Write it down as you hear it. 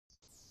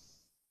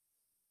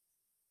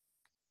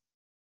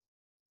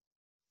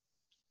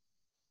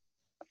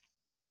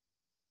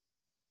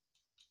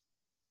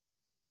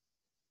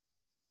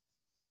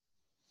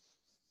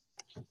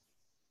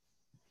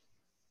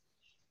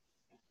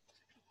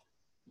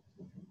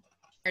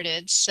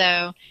Started.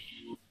 So,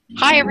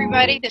 hi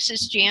everybody, this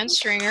is Jan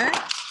Stringer,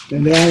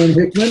 And Alan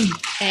Hickman. and this is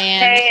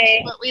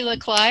Hey. what we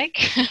look like.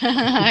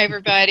 Hi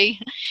everybody.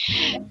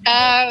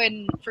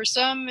 And for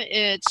some,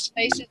 it's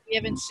faces we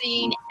haven't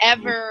seen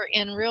ever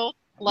in real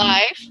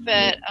life,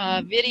 but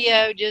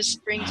video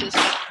just brings us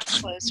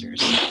closer.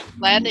 So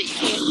glad that you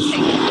can take the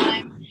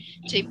time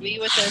to be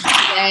with us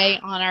today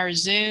on our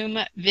Zoom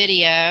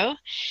video.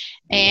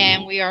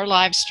 And we are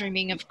live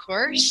streaming, of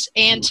course.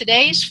 And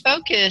today's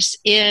focus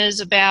is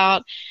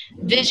about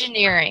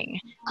visioneering.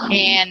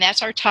 And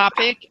that's our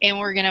topic. And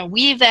we're going to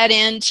weave that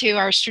into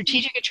our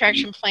strategic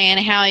attraction plan,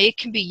 how it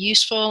can be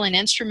useful and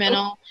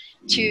instrumental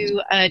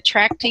to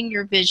attracting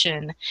your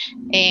vision.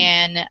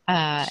 And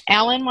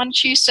Alan, why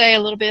don't you say a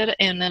little bit,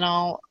 and then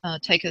I'll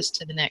take us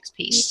to the next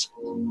piece.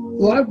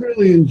 Well, I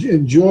really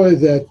enjoy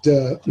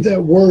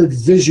that word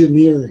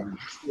visioneering.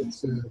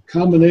 It's a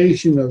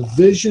combination of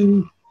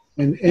vision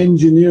and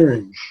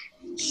engineering,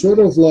 sort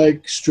of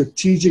like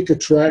strategic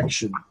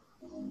attraction.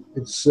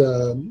 It's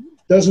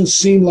doesn't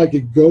seem like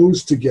it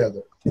goes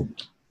together,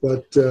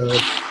 but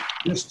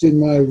just in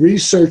my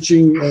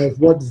researching of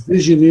what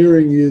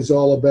visioneering is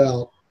all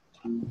about,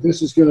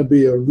 this is going to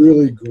be a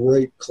really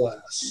great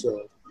class.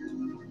 So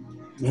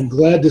I'm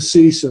glad to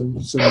see some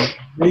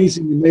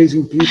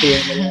amazing people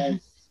on the line.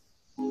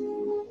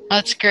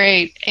 That's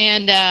great.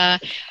 And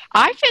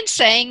I've been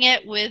saying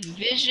it with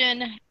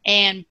vision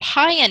and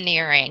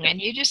pioneering,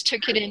 and you just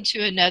took it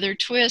into another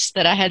twist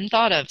that I hadn't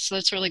thought of. So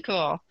that's really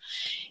cool.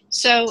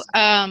 So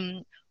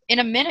in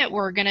a minute,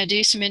 we're going to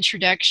do some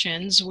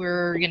introductions.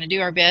 We're going to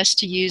do our best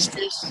to use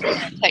this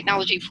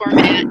technology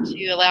format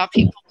to allow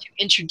people to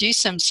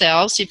introduce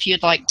themselves if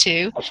you'd like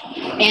to.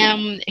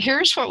 And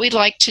here's what we'd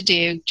like to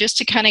do, just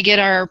to kind of get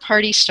our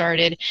party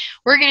started.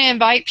 We're going to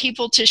invite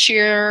people to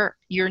share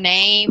your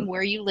name,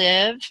 where you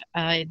live,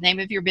 name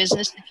of your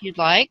business if you'd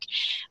like.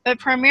 But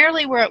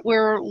primarily what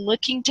we're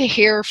looking to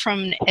hear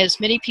from as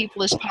many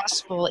people as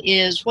possible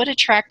is what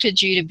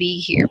attracted you to be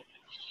here.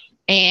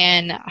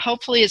 And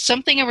hopefully it's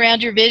something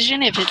around your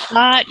vision. If it's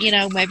not,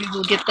 maybe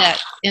we'll get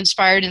that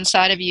inspired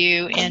inside of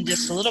you in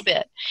just a little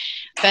bit.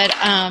 But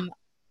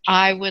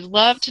I would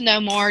love to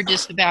know more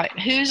just about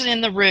who's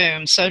in the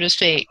room, so to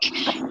speak.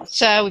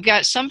 So we've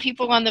got some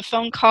people on the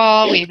phone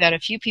call. We've got a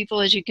few people,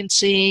 as you can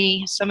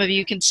see. Some of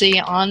you can see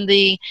on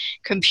the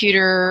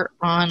computer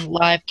on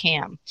live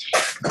cam.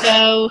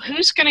 So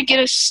who's going to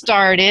get us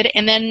started?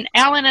 And then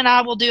Alan and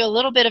I will do a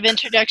little bit of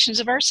introductions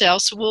of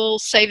ourselves. So we'll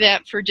save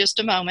that for just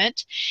a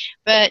moment.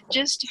 But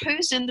just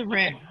who's in the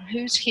room?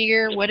 Who's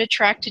here? What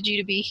attracted you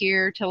to be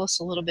here? Tell us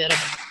a little bit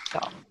about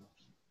yourself.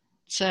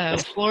 So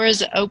floor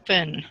is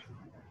open.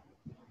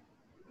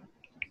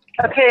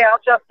 Okay, I'll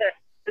jump in.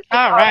 This is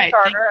All right.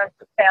 Carter. I'm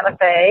from Santa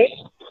Fe.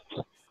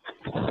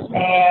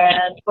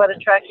 And what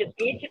attracted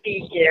me to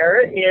be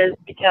here is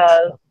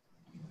because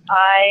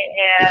I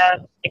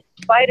am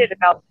excited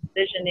about the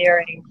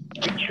Visioneering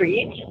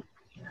retreat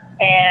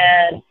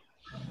and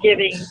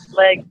giving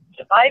legs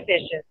to my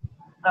vision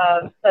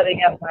of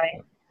setting up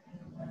my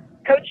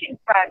coaching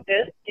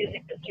practice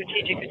using the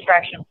strategic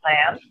attraction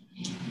plan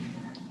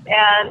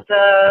and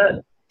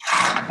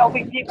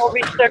helping people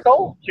reach their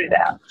goals through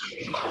that.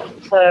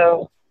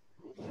 So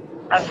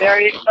I'm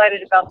very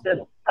excited about this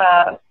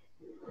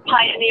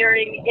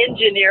pioneering,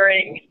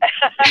 engineering,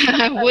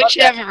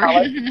 whichever,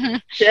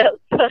 yes,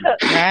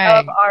 right,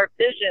 of our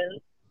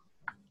visions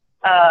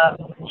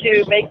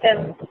to make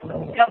them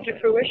come to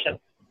fruition.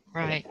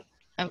 Right.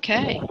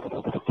 Okay.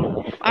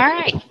 All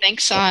right.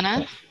 Thanks,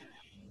 Anna,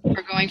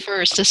 for going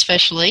first,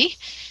 especially.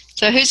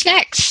 So who's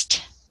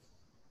next?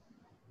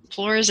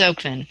 Floor is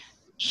open.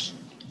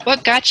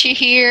 What got you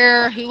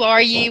here? Who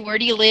are you? Where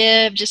do you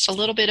live? Just a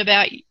little bit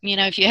about,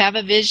 if you have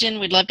a vision,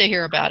 we'd love to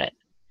hear about it.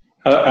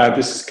 Hello,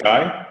 this is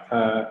Guy.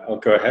 I'll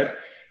go ahead.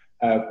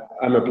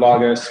 I'm a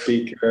blogger,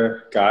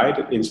 speaker, guide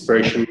at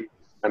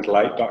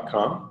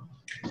inspirationandlight.com.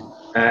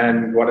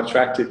 And what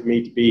attracted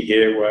me to be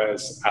here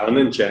was Alan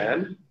and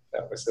Jan.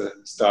 That was the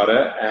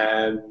starter.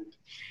 And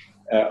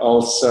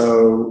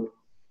also,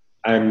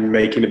 I'm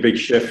making a big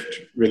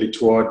shift really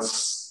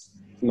towards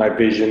my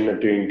vision of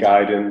doing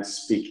guidance,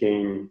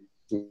 speaking,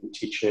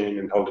 teaching,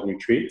 and holding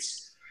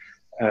retreats.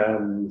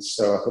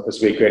 So I thought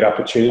this would be a great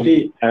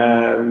opportunity.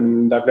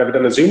 And I've never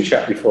done a Zoom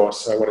chat before,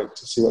 so I wanted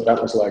to see what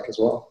that was like as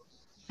well.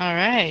 All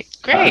right.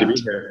 Great. Happy to be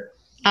here.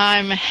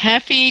 I'm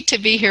happy to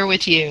be here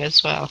with you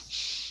as well.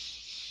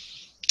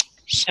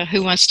 So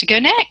who wants to go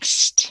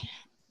next?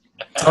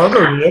 I'll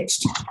go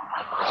next.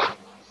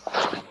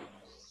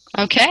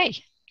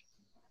 Okay.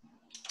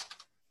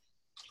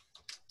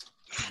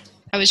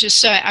 There's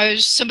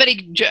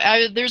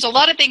a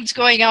lot of things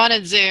going on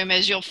in Zoom,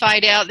 as you'll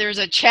find out. There's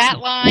a chat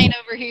line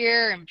over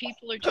here and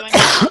people are joining.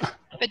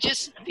 But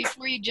just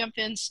before you jump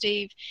in,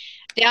 Steve,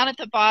 down at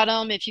the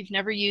bottom, if you've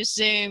never used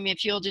Zoom,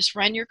 if you'll just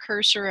run your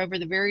cursor over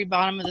the very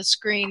bottom of the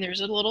screen,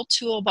 there's a little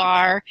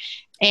toolbar.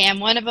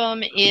 And one of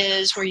them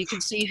is where you can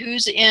see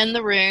who's in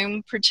the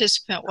room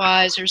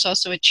participant-wise. There's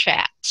also a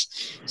chat.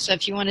 So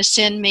if you want to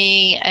send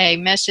me a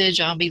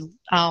message,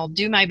 I'll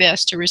do my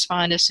best to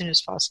respond as soon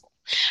as possible.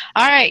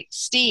 All right,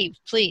 Steve,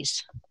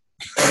 please.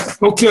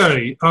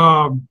 Okay.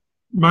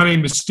 My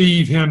name is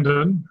Steve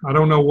Hendon. I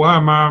don't know why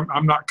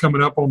I'm not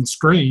coming up on the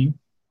screen.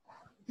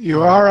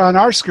 You are on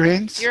our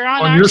screens. You're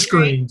on On our your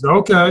screen. screens.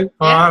 Okay.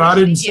 All Yeah, right. I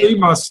we didn't see you. see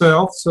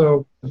myself,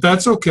 so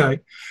that's okay.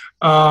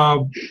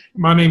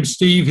 My name is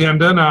Steve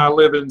Hendon. I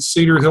live in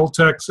Cedar Hill,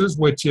 Texas,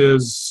 which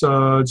is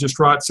just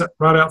right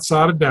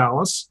outside of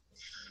Dallas.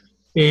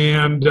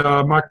 And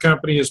my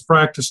company is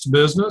Practice to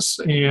Business.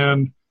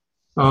 And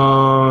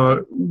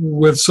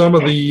with some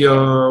of the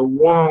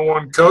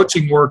one-on-one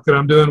coaching work that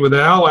I'm doing with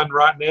Alan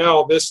right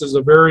now, this is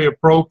a very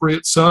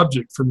appropriate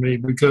subject for me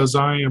because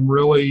I am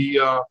really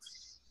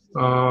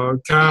kind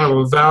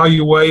of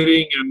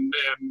evaluating and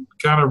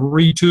kind of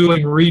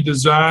retooling,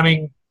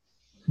 redesigning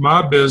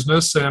my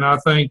business. And I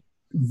think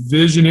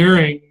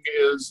visioneering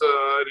is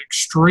an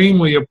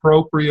extremely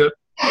appropriate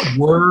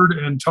word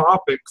and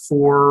topic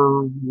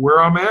for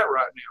where I'm at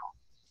right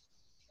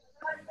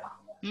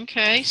now.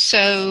 Okay,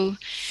 so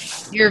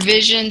your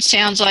vision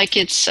sounds like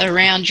it's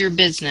around your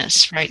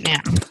business right now.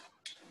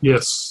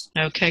 Yes.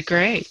 Okay,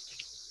 great.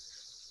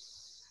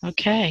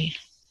 Okay,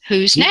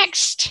 who's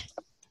next?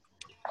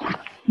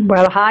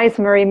 Well, hi, it's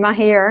Marima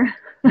here.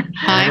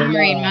 Hi,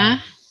 Marima.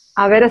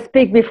 I better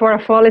speak before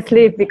I fall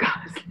asleep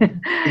because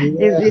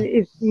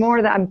it's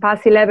more than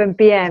past 11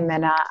 p.m.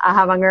 and I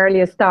have an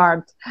earlier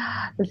start.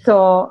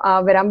 So,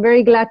 but I'm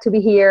very glad to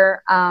be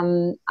here,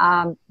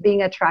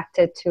 being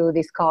attracted to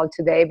this call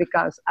today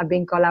because I've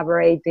been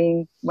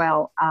collaborating,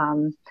 getting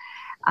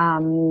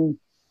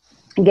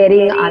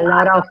a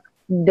lot of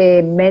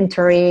the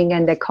mentoring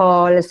and the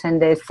calls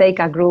and the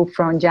Seika group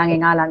from Jan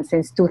and Alan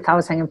since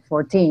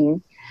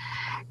 2014.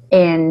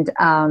 And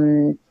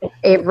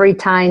every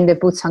time they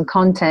put some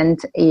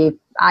content,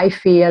 I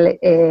feel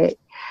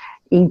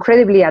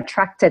incredibly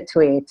attracted to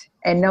it.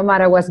 And no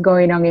matter what's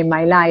going on in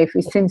my life,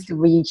 it seems to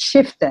be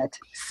shifted.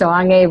 So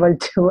I'm able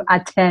to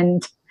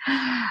attend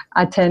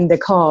the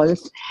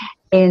calls.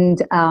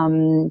 And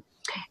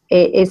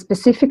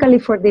specifically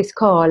for this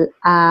call,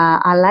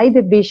 I like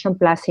the Vision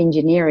plus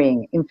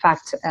engineering. In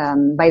fact,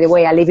 by the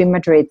way, I live in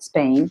Madrid,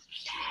 Spain.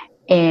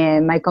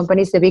 And my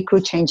company is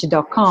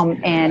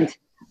thebigcrewchange.com. And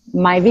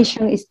my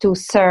vision is to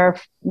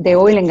serve the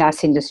oil and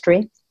gas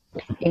industry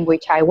in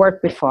which I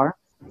worked before.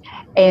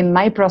 And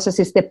my process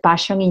is the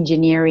passion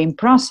engineering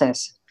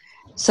process.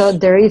 So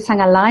there is an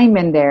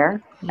alignment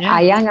there. Yeah.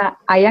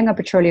 I am a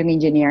petroleum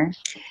engineer.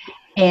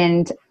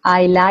 And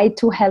I like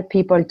to help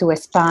people to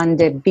expand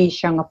the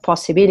vision of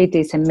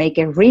possibilities and make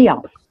it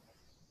real.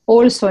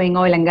 Also in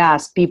oil and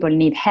gas, people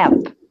need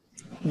help.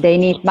 They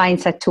need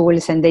mindset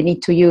tools and they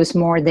need to use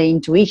more the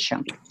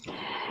intuition.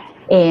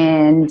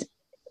 And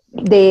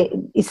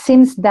it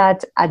seems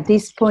that at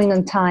this point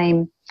in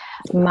time,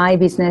 my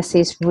business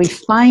is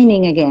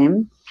refining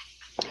again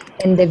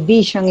and the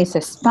vision is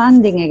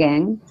expanding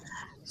again.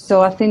 So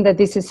I think that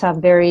this is a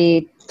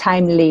very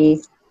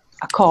timely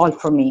call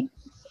for me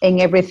in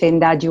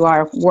everything that you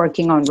are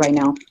working on right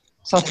now.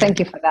 So thank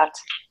you for that.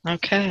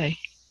 Okay.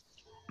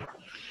 All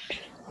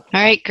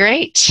right,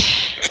 great.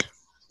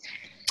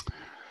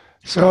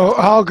 So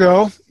I'll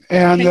go.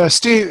 And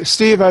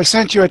Steve, I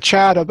sent you a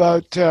chat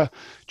about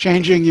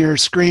changing your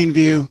screen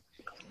view,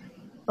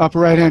 upper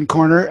right-hand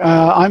corner.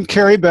 I'm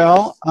Carrie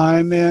Bell.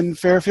 I'm in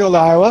Fairfield,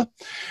 Iowa.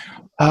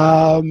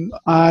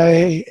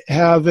 I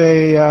have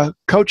a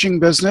coaching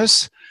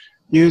business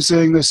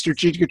using the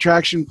strategic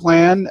attraction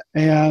plan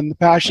and the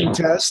passion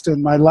test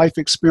and my life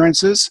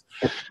experiences.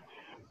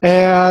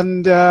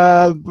 And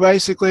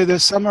basically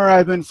this summer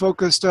I've been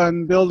focused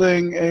on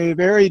building a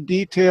very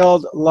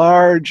detailed,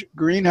 large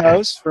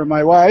greenhouse for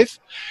my wife.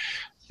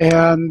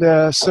 And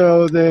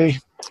so the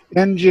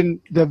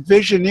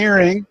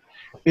visioneering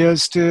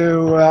is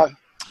to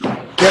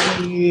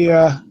get me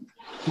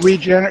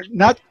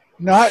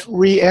not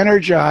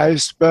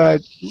re-energized,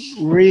 but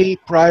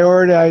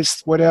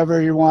reprioritize,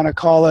 whatever you want to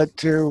call it,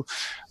 to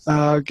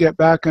get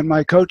back in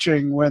my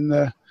coaching when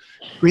the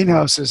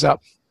greenhouse is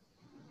up.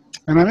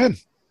 And I'm in.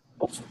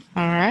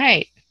 All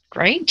right.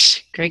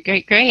 Great.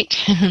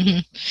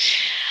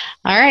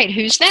 All right.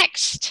 Who's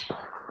next?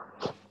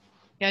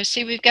 Yeah,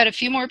 see, we've got a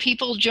few more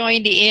people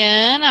joined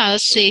in.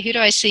 Let's see. Who do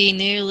I see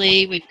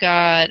newly? We've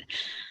got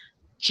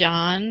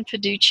John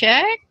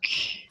Paduchek,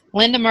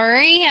 Linda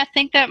Murray, I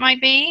think that might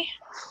be.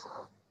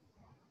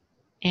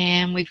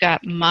 And we've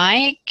got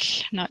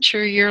Mike. I'm not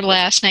sure your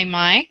last name,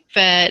 Mike,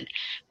 but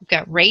we've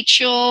got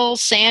Rachel,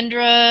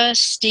 Sandra,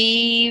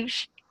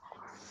 Steve,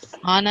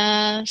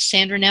 Anna,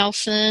 Sandra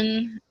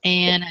Nelson,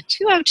 and a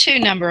 202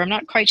 number. I'm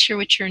not quite sure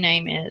what your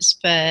name is,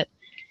 but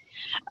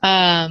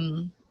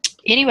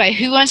anyway,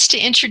 who wants to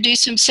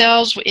introduce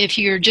themselves? If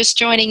you're just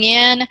joining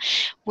in,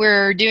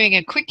 we're doing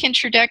a quick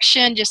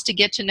introduction just to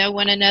get to know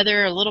one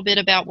another, a little bit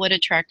about what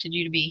attracted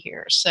you to be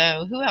here.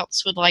 So who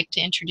else would like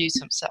to introduce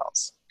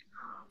themselves?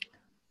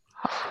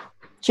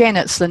 Jen,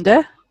 it's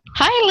Linda.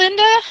 Hi,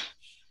 Linda.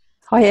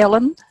 Hi,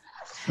 Ellen.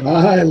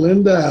 Hi,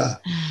 Linda.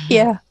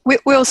 Yeah,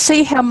 we'll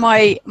see how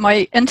my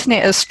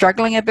internet is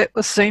struggling a bit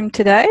with Zoom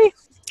today,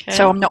 Okay.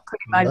 so I'm not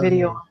putting my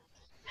video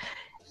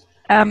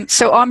on.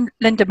 So I'm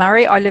Linda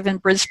Murray. I live in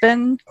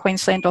Brisbane,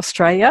 Queensland,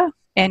 Australia,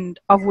 and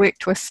I've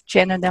worked with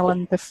Jen and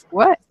Ellen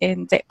before,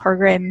 and that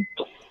program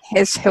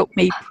has helped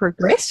me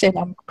progress, and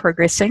I'm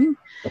progressing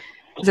to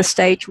the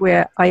stage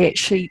where I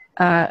actually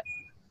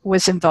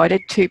was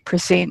invited to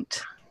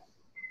present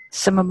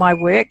some of my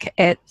work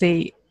at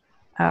the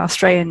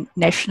Australian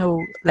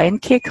National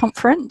Landcare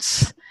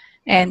Conference,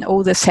 and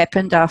all this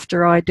happened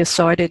after I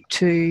decided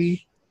to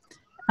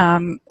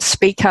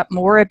speak up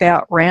more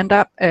about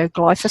Roundup,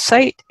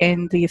 glyphosate,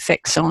 and the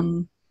effects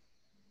on,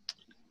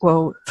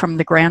 well, from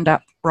the ground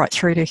up right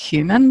through to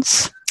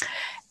humans.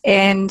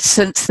 And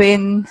since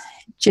then,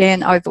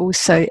 Jan, I've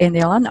also, and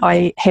Ellen,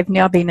 I have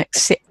now been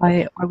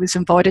I was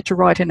invited to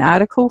write an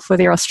article for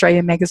their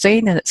Australian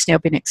magazine, and it's now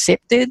been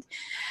accepted.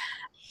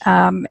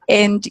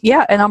 And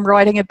yeah, and I'm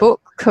writing a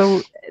book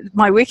called,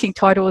 my working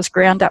title is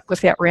Ground Up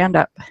Without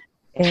Roundup.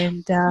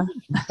 And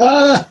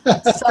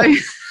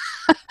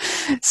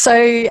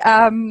so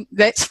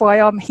that's why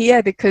I'm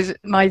here, because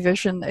my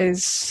vision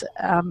is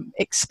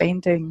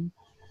expanding.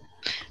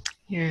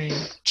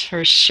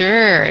 For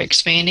sure.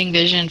 Expanding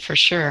vision for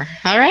sure.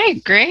 All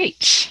right,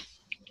 great.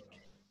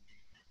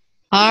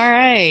 All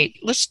right,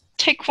 let's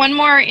take one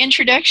more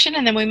introduction,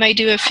 and then we may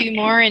do a few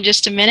more in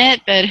just a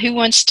minute. But who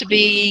wants to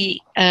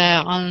be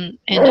on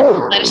and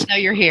let us know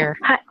you're here?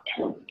 Hi.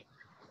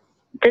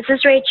 This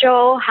is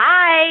Rachel.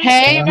 Hi.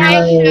 Hey, Hi,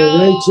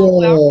 Rachel.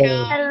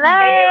 Welcome.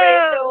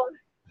 Hello.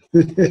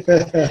 Rachel.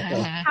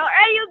 How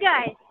are you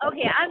guys?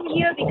 Okay, I'm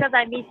here because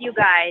I miss you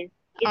guys.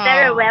 Is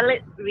there a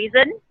valid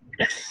reason?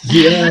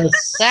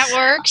 Yes. That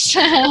works.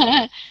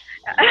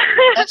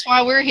 That's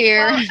why we're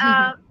here.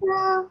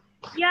 Well,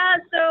 yeah,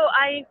 so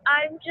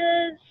I'm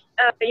just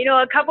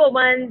a couple of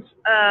months,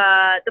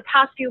 the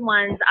past few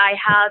months, I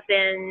have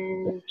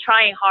been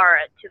trying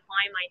hard to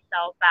find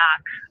myself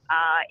back.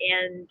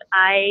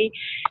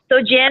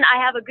 So Jen, I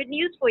have a good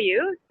news for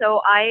you.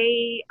 So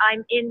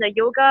I'm in the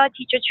yoga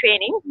teacher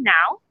training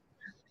now.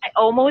 I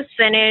almost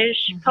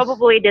finished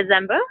probably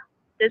December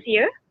this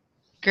year.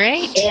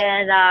 Great.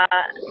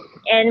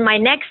 And my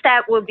next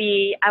step will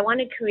be, I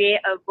want to create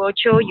a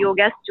virtual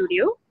yoga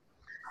studio.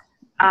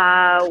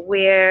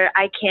 Where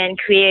I can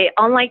create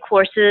online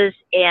courses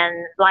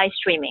and live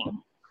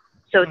streaming.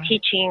 So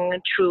teaching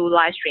through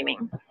live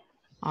streaming.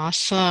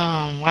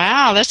 Awesome.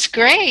 Wow, that's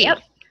great.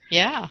 Yep.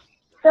 Yeah.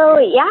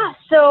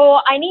 So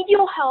I need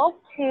your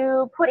help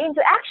to put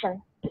into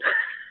action.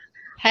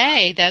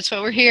 Hey, that's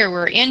what we're here.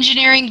 We're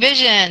engineering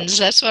visions.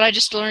 That's what I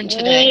just learned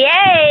today.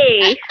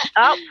 Yay!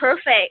 Oh,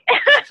 perfect.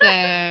 So,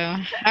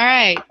 all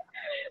right.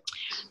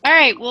 All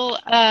right, well,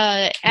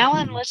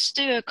 Alan, let's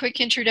do a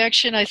quick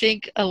introduction. I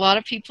think a lot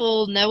of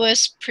people know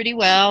us pretty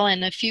well,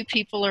 and a few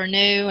people are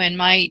new and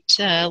might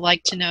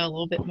like to know a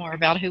little bit more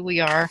about who we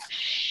are.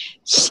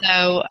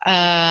 So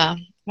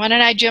why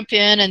don't I jump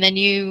in, and then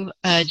you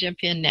jump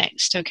in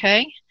next,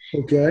 okay?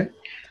 Okay.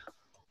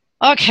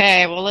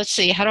 Okay, well, let's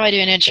see. How do I do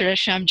an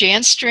introduction? I'm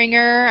Jan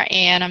Stringer,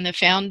 and I'm the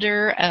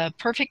founder of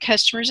Perfect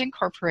Customers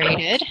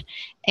Incorporated,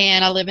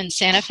 and I live in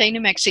Santa Fe,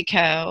 New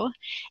Mexico.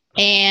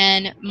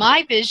 And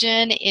my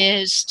vision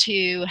is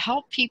to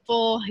help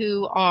people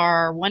who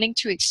are wanting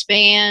to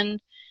expand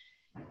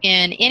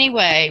in any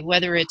way,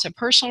 whether it's a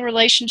personal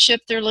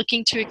relationship they're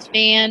looking to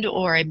expand,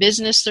 or a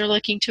business they're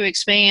looking to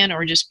expand,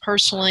 or just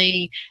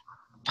personally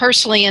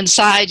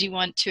inside you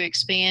want to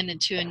expand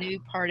into a new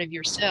part of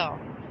yourself.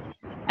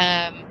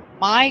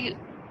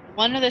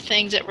 One of the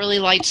things that really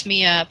lights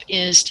me up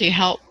is to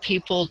help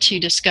people to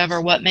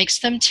discover what makes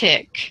them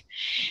tick,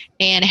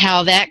 and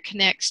how that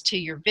connects to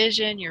your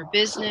vision, your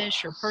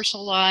business, your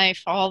personal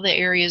life, all the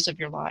areas of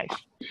your life.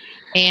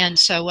 And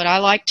so what I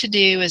like to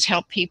do is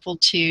help people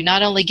to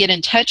not only get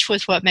in touch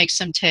with what makes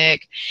them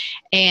tick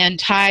and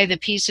tie the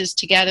pieces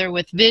together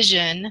with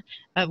vision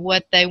of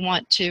what they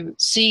want to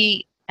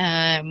see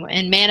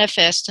and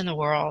manifest in the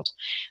world,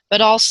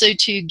 but also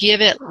to give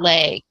it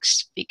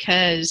legs,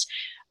 because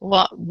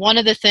one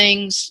of the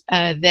things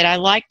that I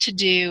like to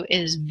do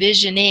is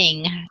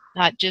visioning,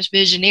 not just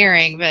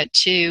visioneering, but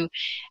to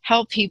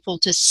help people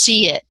to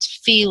see it,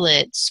 feel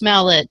it,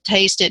 smell it,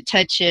 taste it,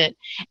 touch it,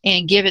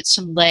 and give it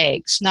some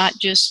legs, not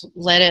just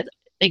let it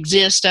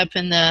exist up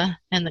in the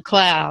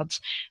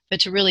clouds, but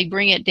to really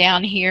bring it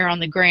down here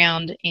on the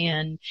ground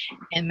and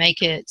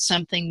make it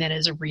something that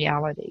is a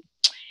reality.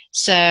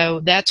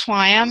 So that's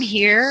why I'm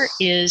here,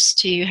 is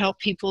to help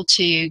people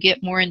to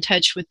get more in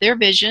touch with their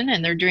vision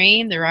and their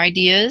dream, their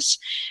ideas,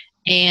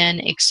 and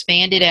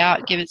expand it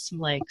out, give it some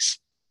legs.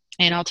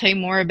 And I'll tell you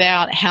more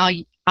about how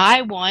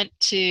I want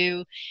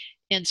to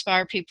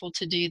inspire people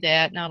to do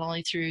that, not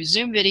only through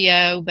Zoom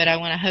video, but I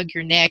want to hug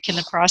your neck in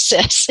the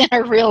process in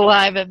a real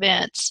live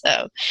event.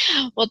 So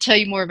we'll tell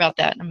you more about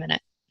that in a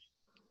minute.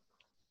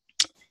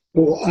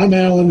 Well, I'm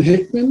Alan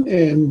Hickman,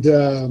 and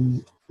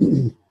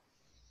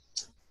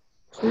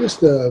I guess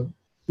the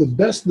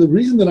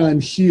reason that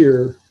I'm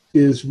here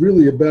is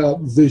really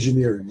about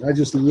Vision-eering. I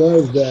just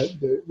love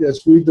that,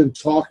 yes, we've been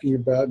talking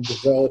about and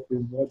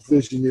developing what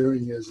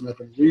Vision-eering is, and I've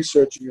been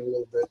researching it a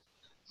little bit.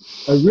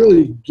 I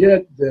really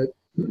get that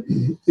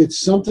it's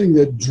something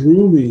that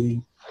drew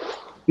me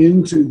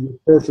into the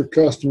Perfect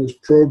Customers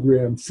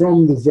program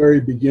from the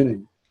very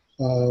beginning.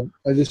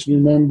 I just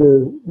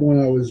remember when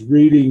I was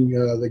reading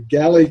the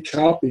galley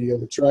copy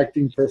of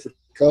Attracting Perfect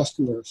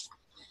Customers.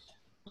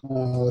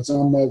 It's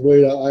on my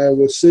way to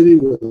Iowa City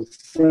with a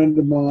friend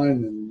of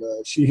mine, and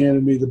she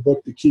handed me the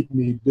book to keep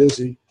me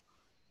busy.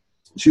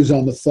 She was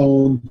on the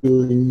phone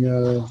doing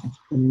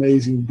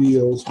amazing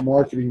deals,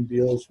 marketing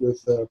deals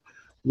with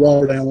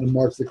Robert Allen and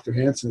Mark Victor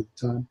Hansen at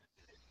the time.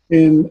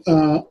 And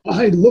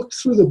I looked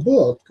through the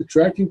book,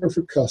 Attracting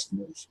Perfect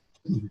Customers,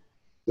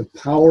 The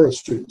Power of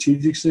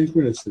Strategic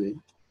Synchronicity.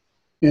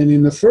 And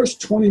in the first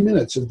 20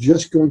 minutes of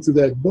just going through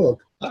that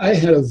book, I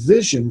had a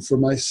vision for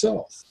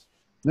myself.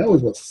 And that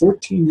was,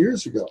 14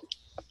 years ago.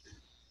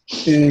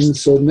 And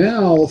so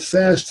now,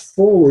 fast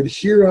forward,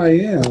 here I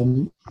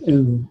am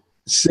in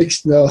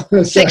 16. The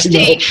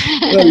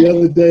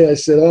other day I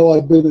said,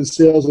 I've been in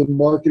sales and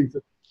marketing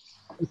for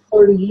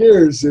 30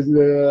 years. And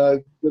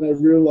then I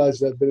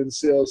realized I've been in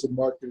sales and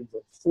marketing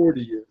for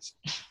 40 years.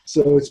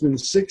 So it's been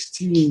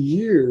 16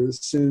 years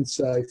since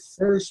I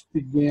first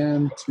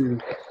began to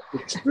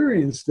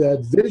experience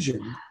that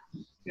vision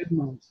in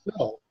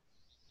myself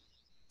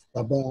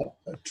about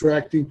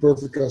attracting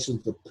perfect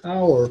customers, the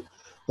power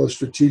of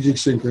strategic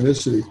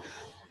synchronicity.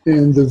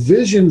 And the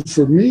vision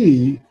for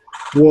me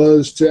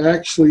was to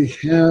actually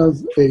have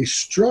a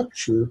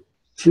structure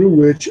through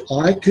which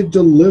I could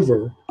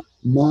deliver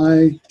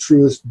my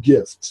truest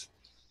gift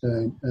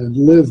and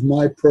live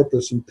my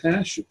purpose and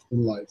passion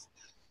in life.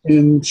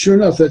 And sure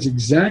enough, that's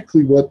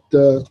exactly what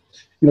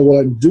what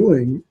I'm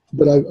doing.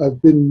 But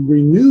I've been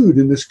renewed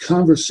in this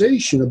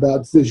conversation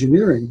about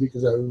Vision-eering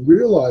because I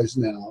realize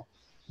now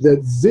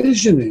that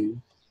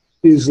visioning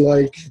is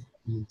like,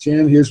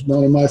 Jan, here's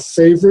one of my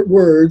favorite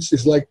words,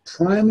 is like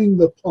priming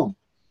the pump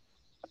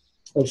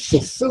of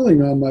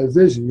fulfilling on my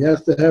vision. You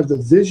have to have the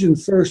vision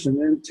first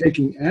and then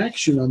taking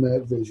action on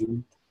that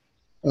vision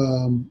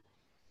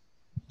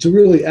to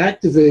really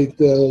activate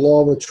the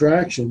law of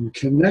attraction,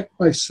 connect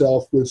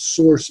myself with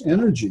source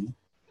energy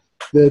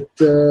that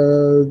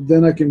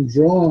then I can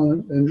draw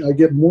on and I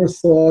get more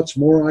thoughts,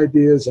 more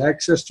ideas,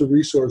 access to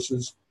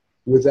resources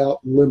without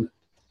limit.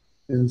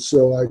 And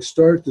so I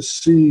start to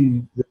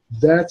see that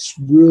that's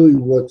really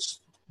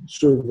what's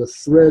sort of the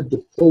thread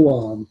to pull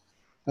on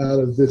out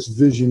of this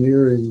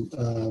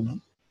Vision-eering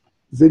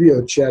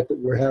video chat that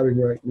we're having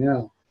right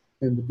now.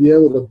 And to be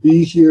able to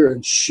be here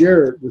and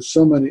share it with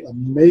so many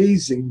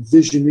amazing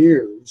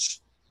Visioneers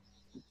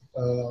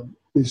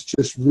is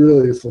just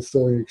really a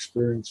fulfilling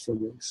experience for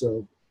me.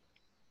 So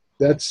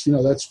that's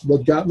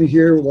what got me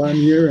here, why I'm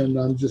here, and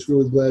I'm just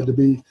really glad to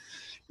be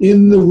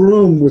in the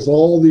room with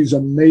all these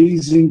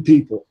amazing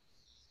people.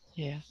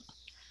 Yeah.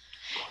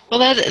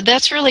 Well,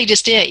 that's really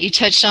just it. You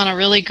touched on a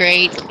really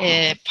great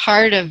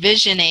part of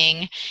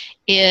visioning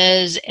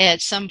is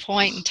at some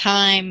point in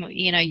time,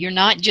 you're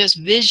not just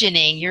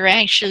visioning, you're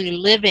actually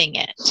living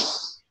it.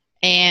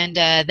 And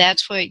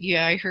that's what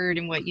I heard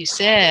in what you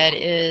said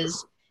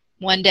is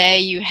one day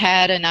you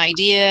had an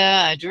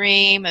idea, a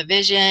dream, a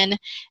vision,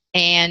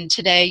 and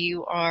today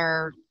you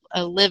are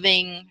a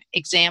living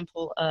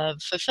example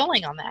of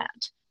fulfilling on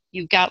that.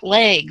 You've got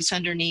legs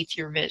underneath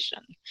your vision.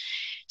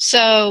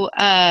 So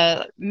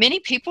many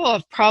people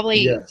have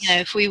probably, Yes.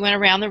 If we went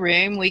around the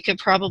room, we could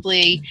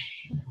probably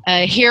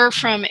hear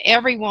from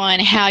everyone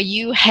how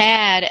you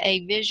had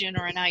a vision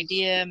or an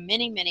idea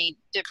many, many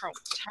different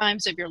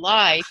times of your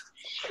life.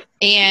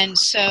 And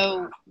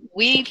so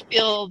we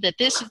feel that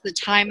this is the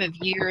time of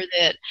year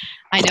that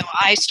I know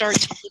I start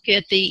to look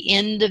at the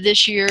end of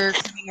this year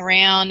coming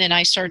around, and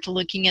I start to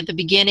looking at the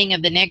beginning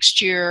of the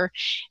next year.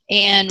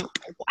 And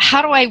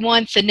how do I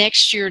want the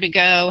next year to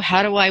go?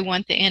 How do I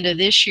want the end of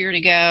this year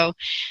to go?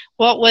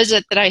 What was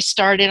it that I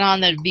started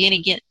on the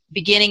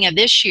beginning of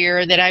this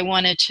year that I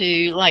wanted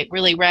to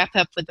really wrap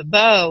up with a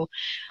bow?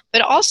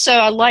 But also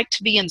I like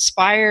to be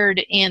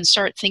inspired and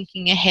start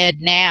thinking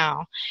ahead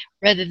now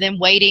rather than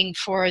waiting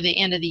for the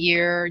end of the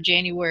year or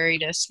January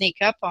to sneak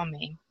up on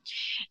me.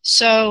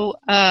 So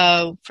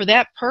for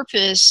that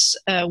purpose,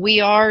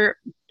 we are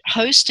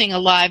hosting a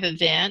live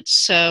event.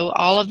 So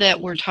all of that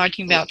we're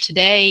talking about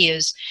today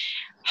is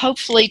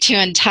hopefully to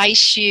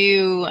entice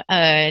you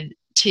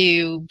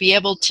to be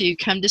able to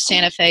come to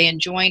Santa Fe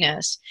and join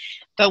us.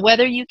 But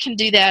whether you can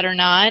do that or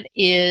not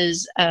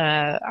is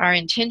our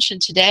intention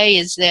today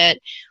is that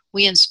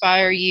we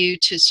inspire you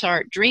to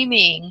start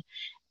dreaming.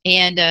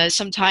 And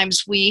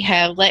sometimes we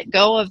have let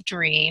go of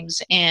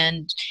dreams.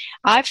 And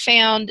I've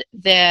found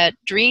that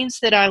dreams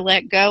that I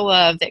let go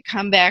of that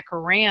come back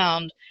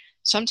around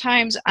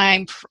sometimes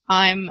I'm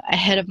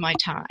ahead of my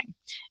time.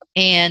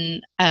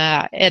 And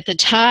at the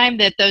time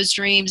that those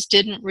dreams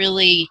didn't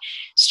really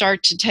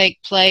start to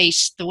take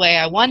place the way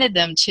I wanted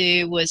them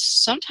to was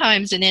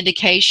sometimes an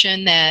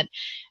indication that,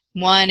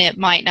 one, it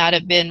might not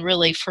have been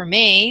really for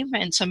me,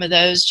 and some of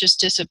those just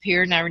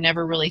disappeared and I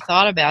never really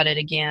thought about it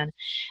again.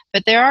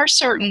 But there are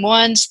certain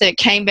ones that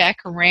came back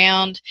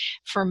around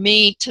for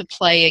me to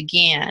play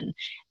again.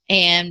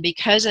 And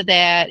because of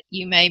that,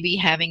 you may be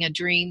having a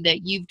dream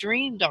that you've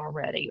dreamed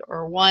already,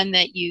 or one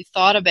that you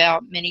thought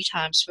about many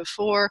times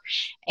before,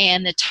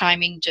 and the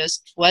timing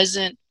just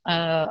wasn't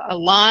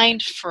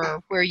aligned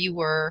for where you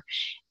were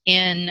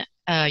in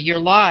your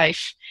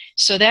life.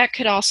 So that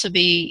could also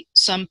be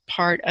some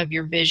part of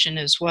your vision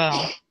as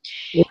well.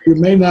 Or you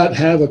may not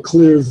have a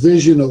clear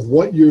vision of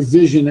what your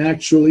vision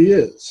actually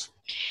is.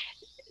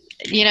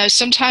 You know,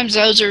 sometimes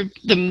those are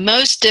the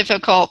most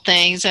difficult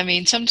things. I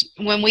mean,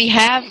 when we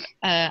have,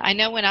 I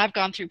know when I've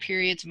gone through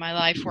periods of my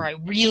life where I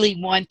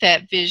really want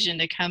that vision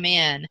to come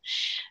in,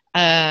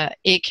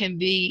 it can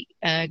be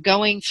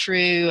going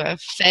through a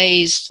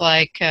phase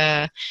like,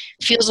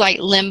 feels like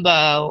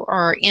limbo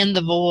or in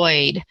the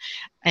void.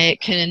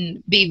 It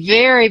can be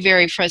very,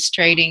 very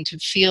frustrating to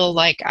feel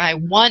like I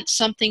want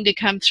something to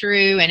come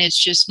through and it's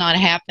just not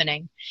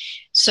happening.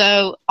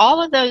 So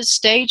all of those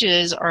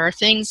stages are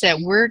things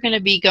that we're going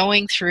to be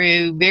going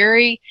through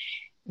very,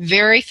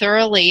 very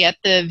thoroughly at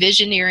the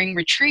Vision-eering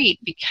retreat,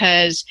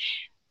 because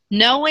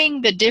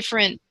knowing the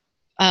different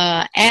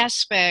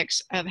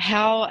aspects of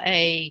how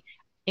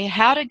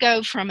to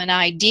go from an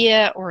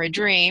idea or a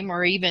dream,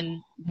 or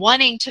even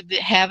wanting to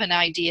have an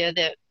idea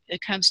that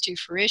it comes to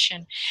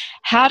fruition,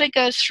 how to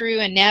go through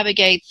and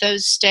navigate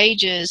those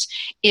stages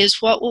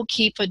is what will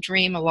keep a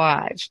dream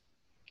alive.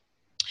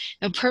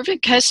 Now,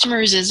 Perfect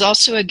Customers is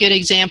also a good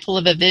example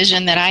of a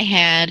vision that I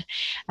had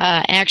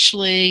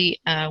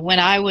when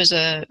I was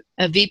a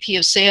VP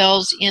of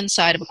sales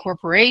inside of a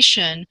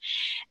corporation,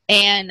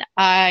 and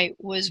I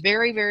was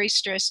very, very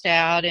stressed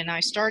out, and I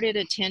started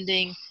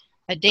attending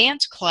a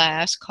dance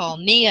class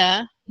called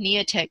Nia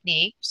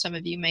Technique. Some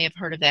of you may have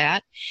heard of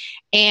that.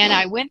 And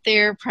I went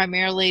there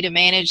primarily to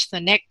manage the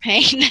neck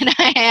pain that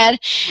I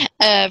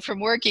had from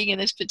working in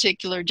this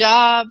particular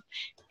job.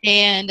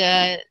 And,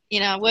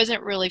 I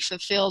wasn't really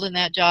fulfilled in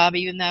that job,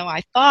 even though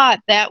I thought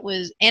that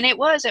was, and it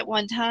was at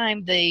one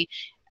time, a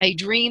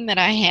dream that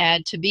I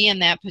had to be in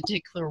that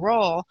particular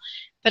role.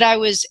 But I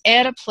was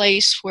at a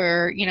place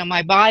where,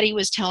 my body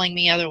was telling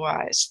me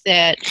otherwise,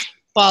 that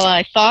while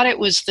I thought it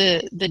was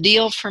the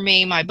deal for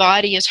me, my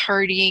body is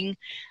hurting.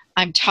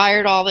 I'm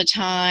tired all the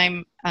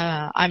time.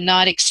 I'm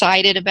not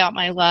excited about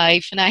my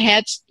life. And I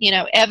had,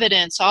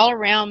 evidence all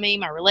around me,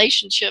 my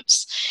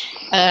relationships.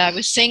 I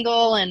was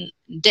single and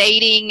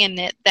dating,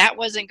 and that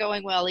wasn't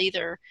going well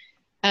either.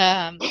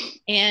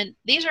 And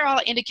these are all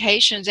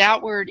indications,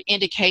 outward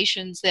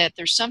indications, that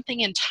there's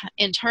something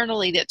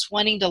internally that's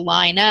wanting to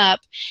line up,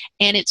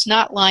 and it's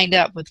not lined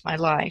up with my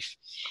life.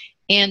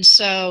 And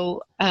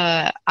so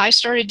I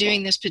started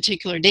doing this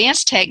particular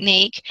dance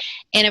technique,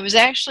 and it was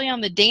actually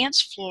on the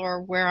dance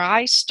floor where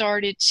I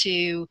started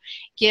to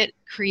get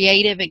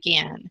creative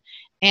again.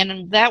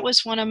 And that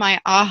was one of my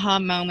aha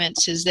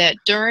moments, is that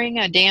during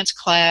a dance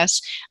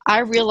class, I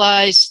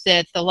realized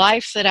that the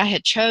life that I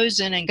had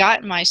chosen and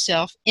gotten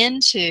myself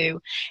into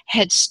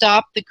had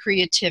stopped the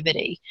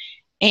creativity.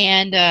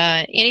 And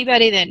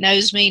anybody that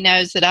knows me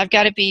knows that I've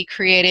got to be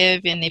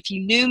creative. And if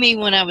you knew me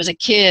when I was a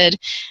kid,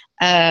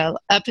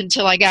 up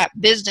until I got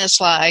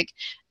businesslike,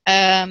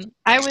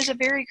 I was a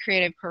very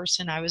creative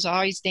person. I was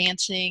always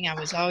dancing. I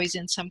was always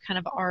in some kind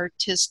of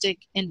artistic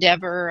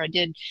endeavor. I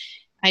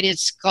did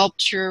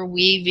sculpture,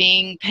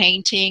 weaving,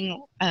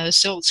 painting,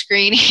 silk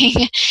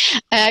screening.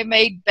 I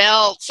made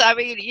belts. I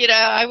mean,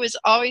 I was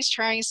always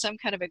trying some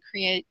kind of a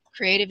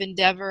creative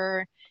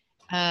endeavor.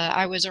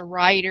 I was a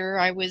writer.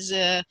 I was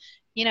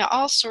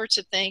all sorts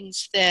of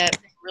things that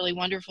were really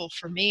wonderful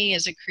for me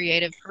as a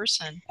creative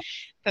person.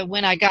 But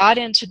when I got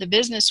into the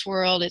business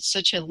world, it's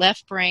such a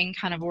left brain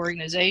kind of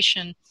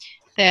organization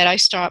that I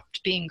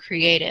stopped being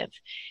creative.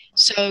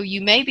 So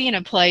you may be in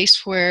a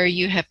place where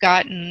you have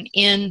gotten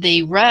in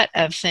the rut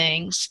of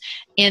things,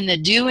 in the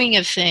doing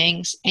of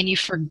things, and you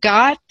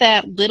forgot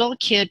that little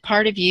kid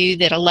part of you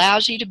that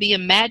allows you to be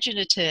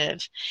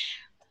imaginative.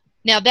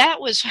 Now,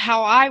 that was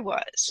how I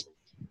was.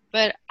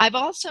 But I've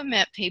also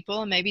met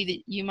people, and maybe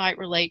that you might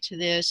relate to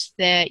this,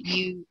 that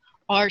you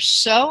are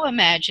so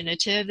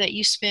imaginative that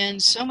you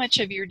spend so much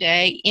of your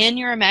day in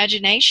your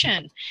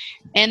imagination,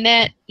 and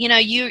that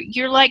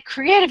you're like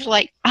creative,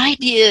 like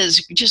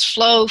ideas just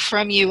flow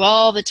from you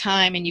all the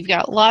time, and you've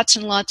got lots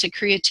and lots of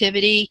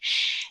creativity,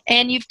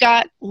 and you've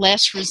got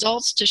less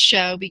results to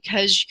show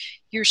because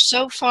you're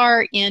so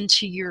far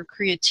into your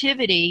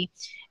creativity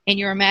and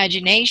your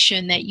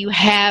imagination that you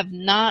have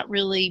not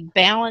really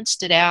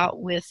balanced it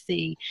out with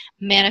the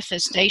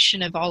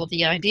manifestation of all of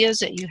the ideas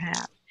that you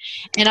have.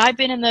 And I've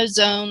been in those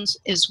zones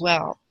as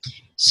well.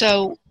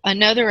 So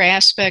another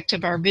aspect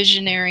of our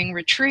visioneering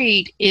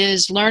retreat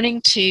is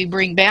learning to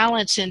bring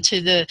balance into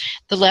the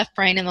left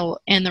brain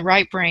and the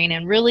right brain,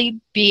 and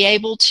really be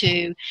able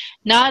to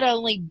not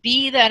only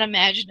be that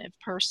imaginative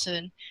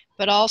person,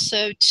 but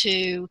also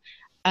to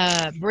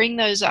bring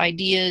those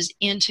ideas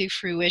into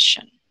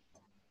fruition.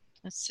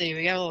 Let's see,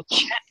 we got a little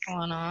chat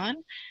going on.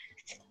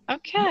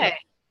 Okay.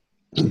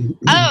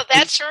 Oh,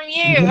 that's from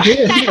you.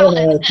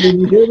 Yeah, can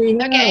you hear me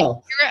now?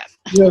 Okay,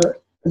 you're up.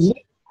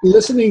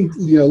 Listening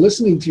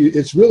to you,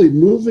 it's really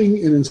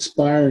moving and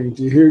inspiring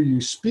to hear you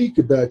speak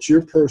about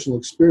your personal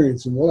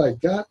experience. And what I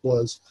got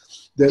was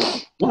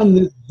that on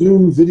this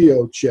Zoom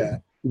video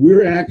chat,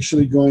 we're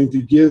actually going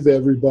to give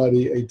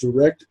everybody a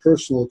direct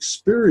personal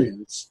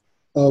experience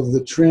of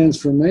the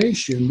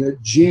transformation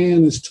that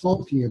Jan is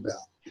talking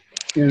about.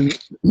 And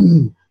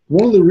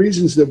one of the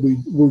reasons that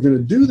we're going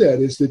to do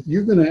that is that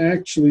you're going to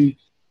actually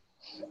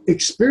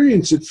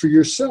experience it for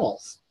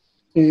yourself.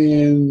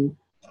 And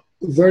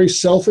a very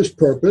selfish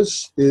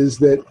purpose is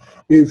that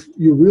if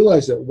you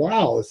realize that,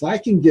 wow, if I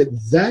can get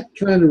that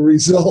kind of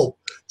result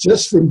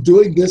just from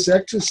doing this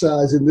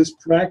exercise and this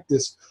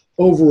practice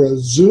over a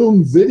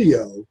Zoom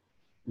video,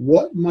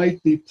 what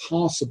might be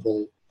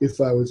possible if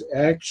I was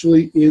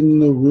actually in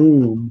the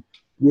room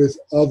with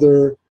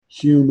other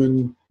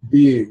human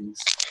beings,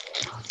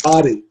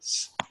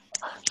 bodies?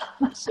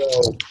 So,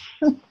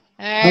 all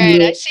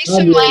right, I see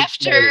some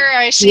laughter.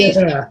 I see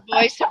some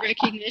voice of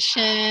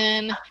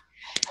recognition.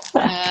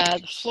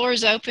 The floor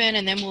is open,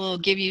 and then we'll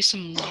give you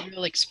some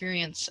real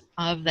experience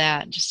of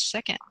that in just a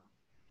second.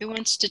 Who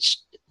wants to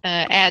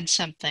add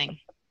something?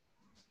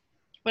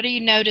 What are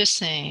you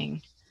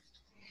noticing?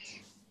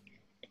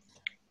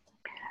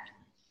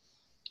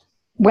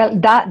 Well,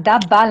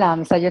 that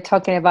balance that you're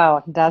talking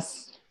about,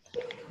 that's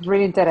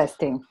really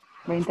interesting.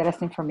 Very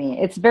interesting for me.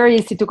 It's very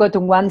easy to go to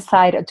one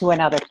side or to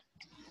another.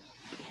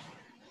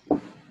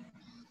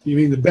 You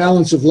mean the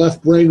balance of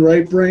left brain,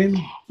 right brain?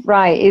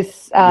 Right.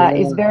 It's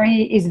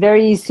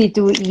very easy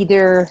to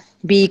either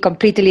be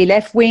completely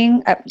left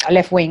brain.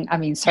 Left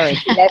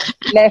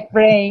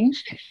brain.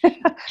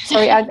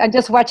 Sorry, I'm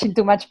just watching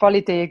too much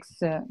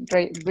politics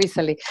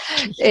recently.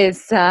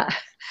 It's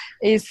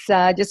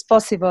just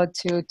possible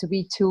to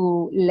be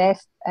too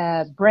left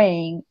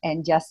brain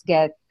and just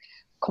get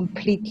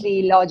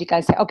completely logical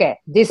and say, okay,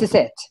 this is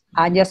it.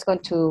 I'm just going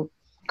to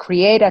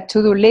create a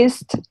to-do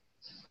list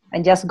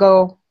and just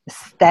go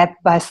step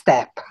by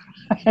step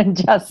and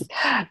just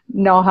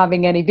not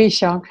having any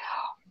vision,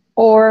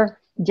 or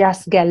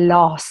just get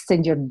lost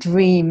in your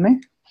dream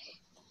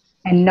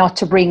and not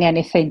to bring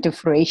anything to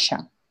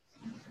fruition.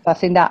 So I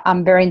think that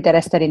I'm very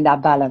interested in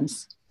that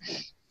balance.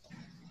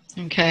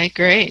 Okay,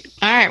 great.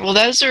 All right, well,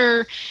 those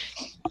are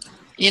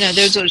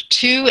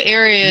two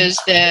areas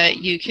that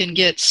you can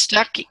get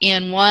stuck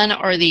in one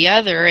or the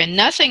other, and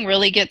nothing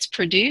really gets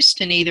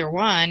produced in either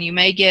one. You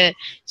may get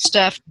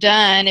stuff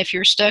done if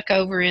you're stuck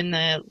over in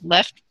the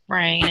left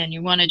brain and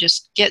you want to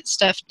just get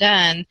stuff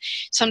done.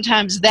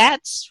 Sometimes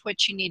that's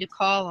what you need to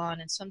call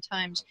on, and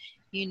sometimes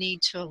you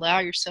need to allow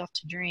yourself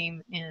to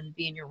dream and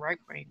be in your right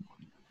brain.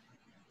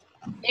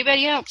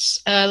 Anybody else?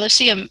 Let's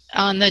see,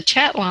 on the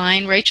chat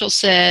line, Rachel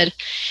said,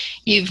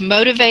 "You've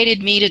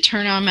motivated me to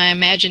turn on my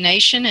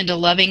imagination into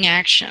loving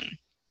action.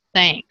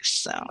 Thanks."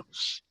 So,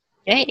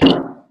 yay.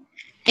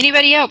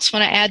 Anybody else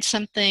want to add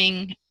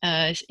something?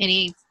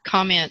 Any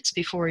comments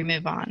before we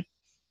move on?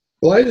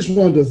 Well, I just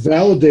wanted to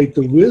validate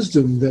the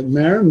wisdom that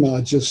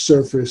Marinma just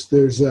surfaced.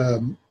 There's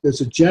a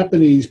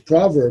Japanese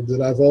proverb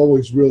that I've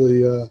always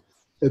really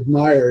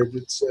admired.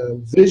 It's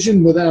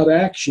vision without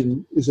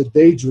action is a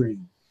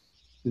daydream,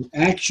 and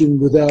action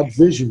without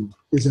vision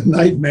is a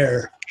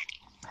nightmare.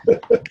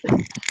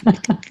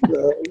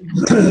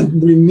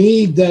 We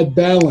need that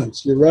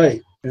balance. You're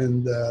right,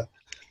 and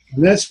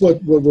that's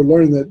what we're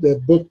learning.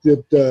 That book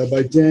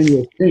by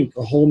Daniel Pink,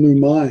 A Whole New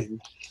Mind.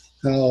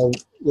 How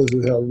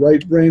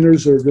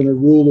right-brainers are going to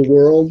rule the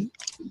world?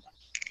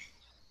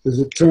 As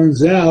it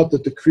turns out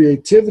that the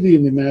creativity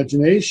and the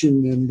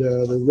imagination and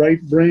the right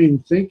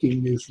brain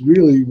thinking is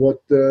really what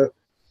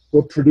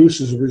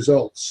produces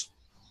results,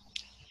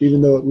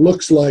 even though it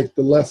looks like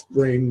the left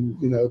brain,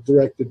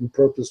 directed and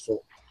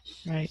purposeful.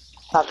 Right.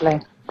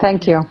 Lovely.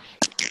 Thank you.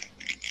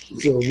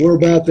 So we're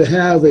about to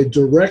have a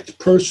direct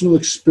personal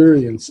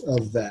experience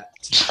of that.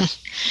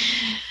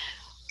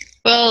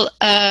 Well,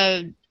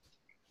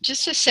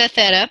 just to set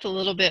that up a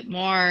little bit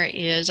more,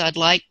 I'd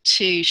like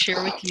to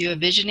share with you a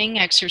visioning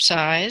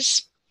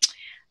exercise.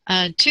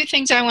 Two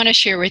things I want to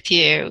share with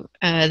you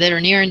that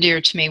are near and dear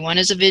to me. One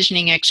is a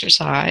visioning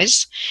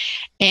exercise,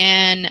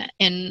 and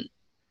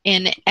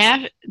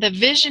the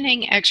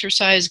visioning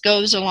exercise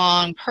goes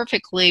along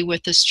perfectly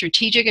with the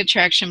strategic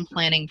attraction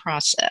planning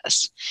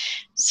process.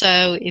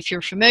 So if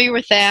you're familiar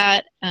with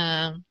that,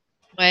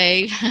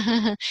 wave.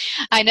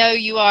 I know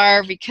you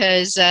are,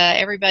 because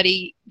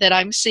everybody that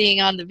I'm seeing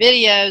on the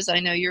videos, I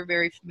know you're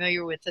very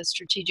familiar with the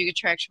strategic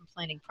attraction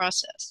planning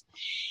process.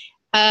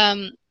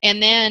 And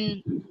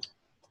then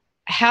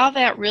how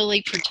that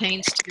really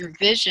pertains to your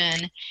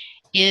vision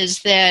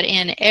is that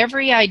in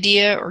every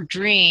idea or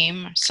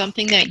dream,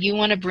 something that you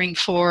want to bring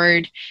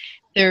forward,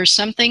 there's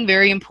something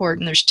very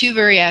important. There's two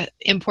very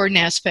important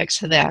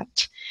aspects of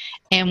that.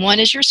 And one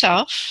is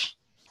yourself,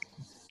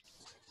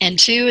 and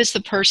two is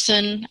the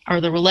person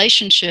or the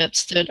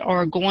relationships that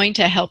are going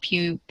to help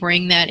you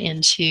bring that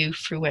into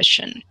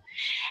fruition.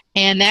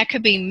 And that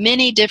could be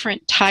many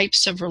different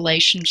types of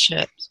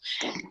relationships.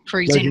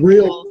 For Like example,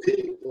 real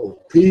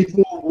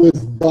people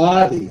with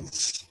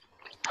bodies.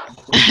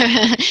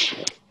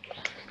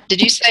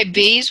 did you say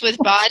bees with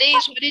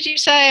bodies? What did you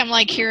say? I'm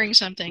like hearing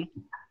something.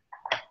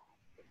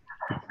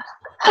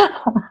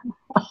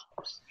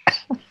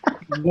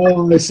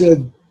 No, I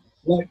said,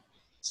 like,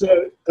 so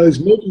I was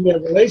making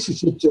that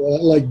relationship to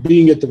like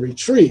being at the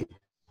retreat.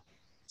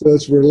 So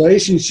it's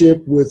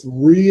relationship with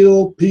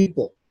real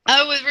people.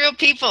 Oh, with real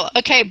people.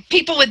 Okay,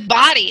 people with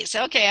bodies.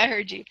 Okay, I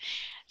heard you.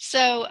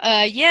 So,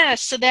 yeah,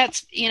 so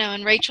that's,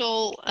 and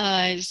Rachel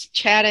has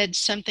chatted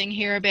something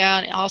here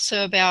about,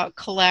 also about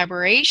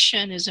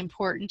collaboration is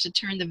important to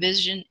turn the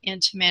vision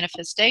into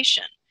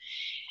manifestation.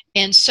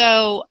 And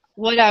so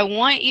what I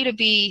want you to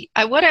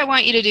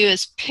do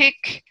is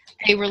pick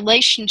a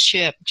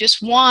relationship,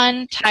 just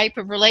one type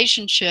of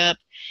relationship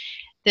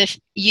that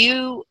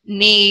you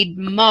need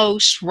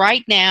most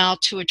right now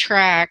to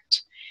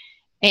attract,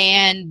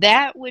 and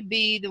that would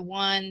be the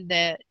one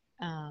that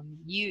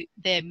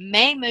that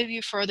may move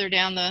you further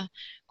down the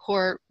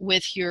court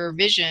with your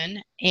vision,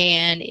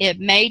 and it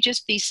may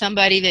just be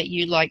somebody that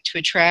you'd like to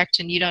attract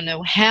and you don't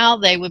know how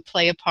they would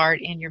play a part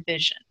in your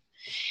vision.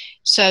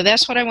 So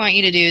that's what I want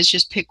you to do, is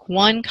just pick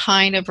one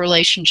kind of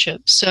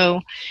relationship.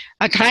 So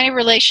a kind of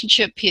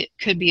relationship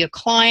could be a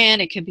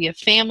client, it could be a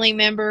family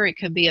member, it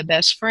could be a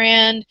best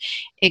friend,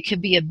 it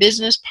could be a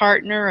business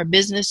partner, a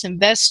business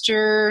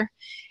investor,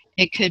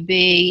 it could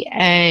be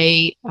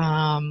a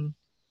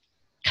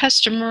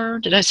customer.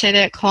 Did I say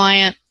that?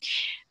 Client.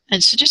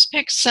 And so just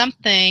pick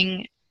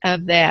something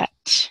of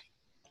that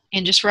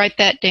and just write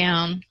that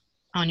down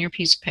on your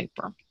piece of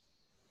paper.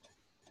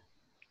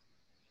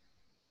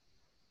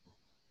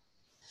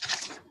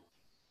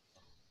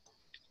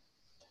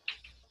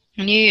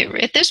 And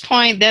at this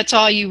point, that's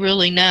all you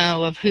really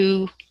know of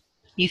who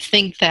you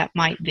think that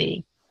might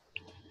be.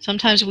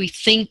 Sometimes we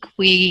think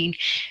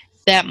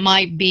that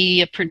might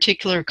be a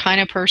particular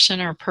kind of person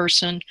or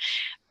person,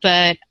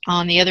 but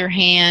on the other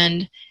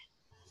hand,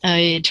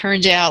 it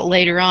turns out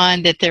later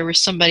on that there was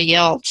somebody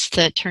else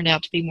that turned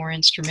out to be more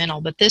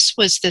instrumental. But this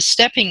was the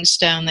stepping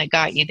stone that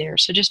got you there.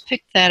 So just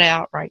pick that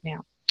out right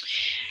now.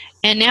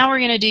 And now we're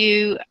going to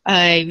do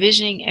a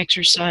visioning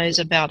exercise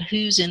about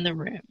who's in the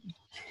room.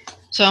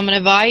 So I'm going to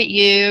invite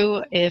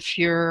you, if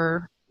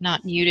you're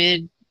not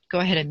muted, go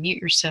ahead and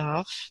mute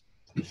yourself.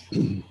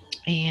 And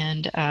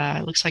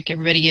it looks like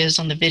everybody is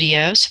on the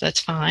video, so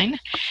that's fine.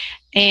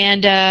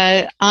 And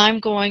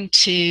I'm going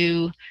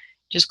to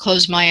just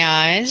close my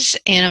eyes,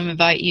 and I'm going to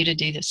invite you to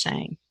do the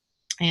same.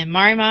 And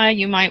Marima,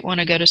 you might want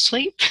to go to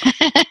sleep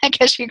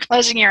because you're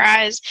closing your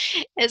eyes.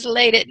 It's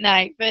late at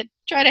night, but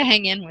try to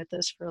hang in with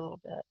us for a little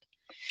bit.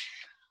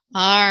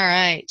 All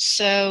right,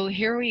 so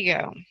here we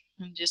go.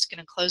 I'm just going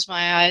to close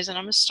my eyes, and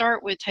I'm going to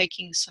start with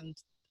taking some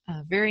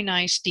very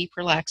nice, deep,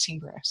 relaxing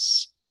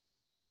breaths.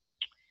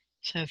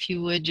 So if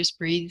you would just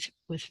breathe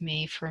with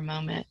me for a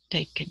moment.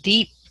 Take a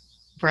deep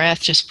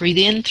breath. Just breathe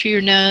in through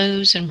your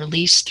nose and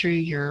release through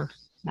your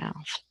mouth.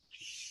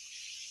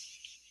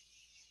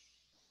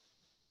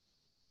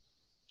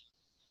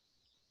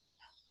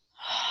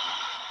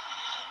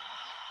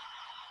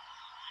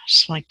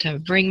 Just like to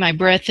bring my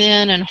breath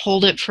in and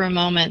hold it for a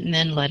moment and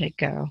then let it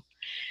go.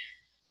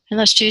 And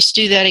let's just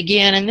do that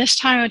again. And this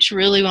time I just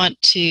really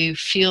want to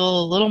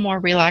feel a little more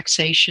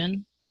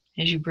relaxation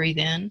as you breathe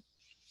in.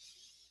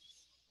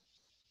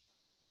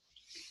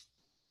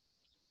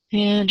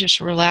 And just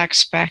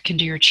relax back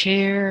into your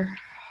chair.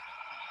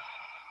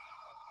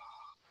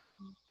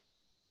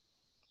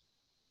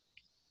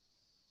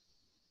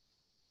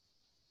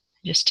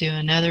 Just do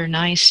another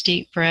nice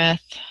deep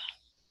breath.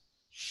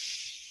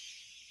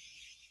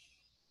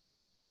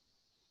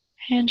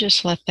 And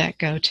just let that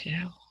go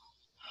too.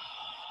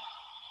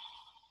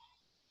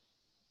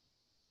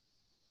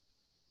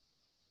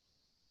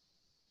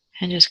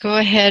 And just go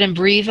ahead and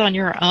breathe on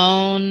your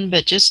own,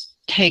 but just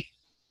take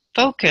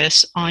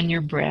focus on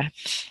your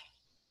breath.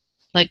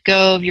 Let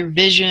go of your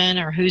vision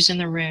or who's in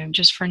the room.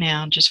 Just for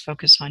now, just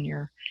focus on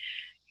your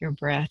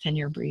breath and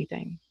your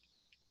breathing.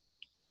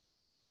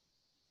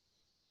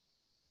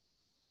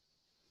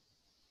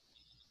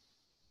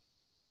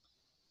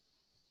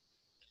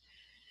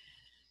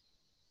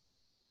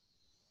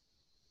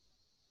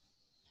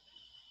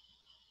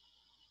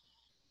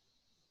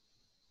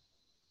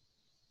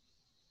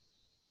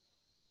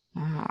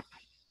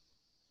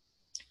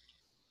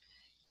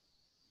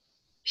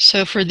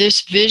 So for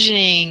this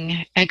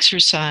visioning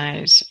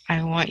exercise,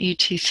 I want you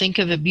to think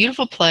of a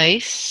beautiful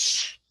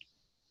place.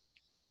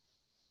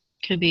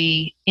 Could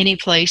be any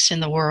place in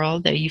the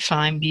world that you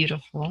find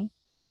beautiful.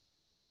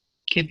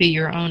 Could be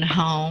your own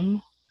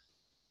home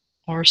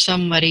or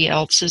somebody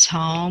else's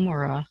home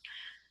or a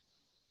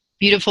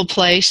beautiful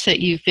place that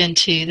you've been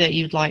to that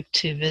you'd like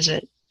to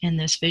visit in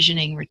this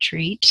visioning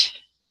retreat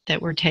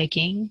that we're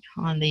taking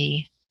on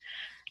the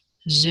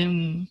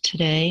Zoom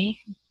today,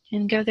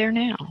 and go there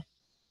now.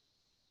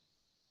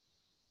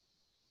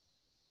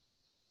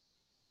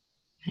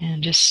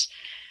 And just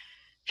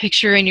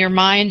picture in your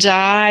mind's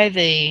eye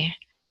the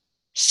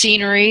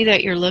scenery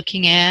that you're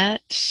looking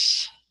at,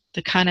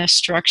 the kind of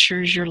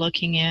structures you're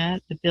looking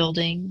at, the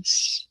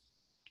buildings.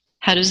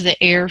 How does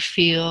the air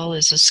feel?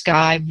 Is the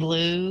sky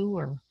blue,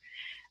 or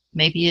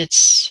maybe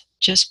it's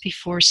just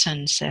before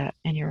sunset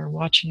and you're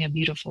watching a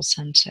beautiful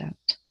sunset?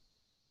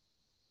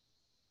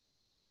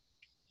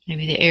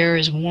 Maybe the air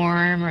is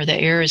warm or the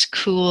air is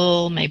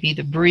cool. Maybe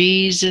the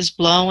breeze is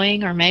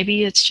blowing, or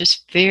maybe it's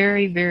just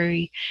very,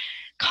 very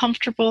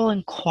comfortable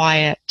and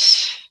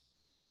quiet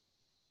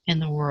in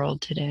the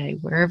world today,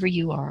 wherever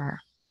you are.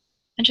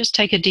 And just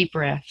take a deep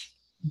breath.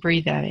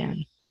 Breathe that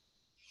in.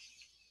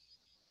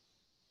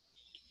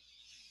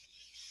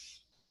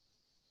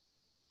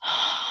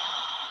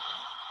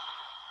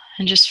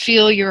 And just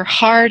feel your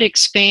heart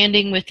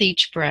expanding with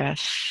each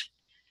breath.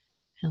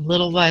 And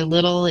little by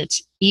little,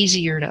 it's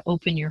easier to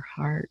open your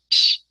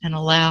heart and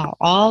allow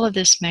all of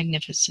this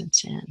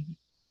magnificence in.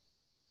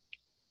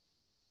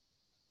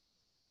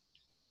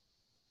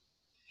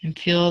 And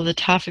feel the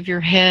top of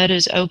your head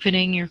is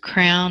opening, your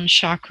crown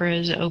chakra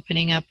is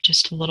opening up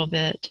just a little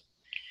bit,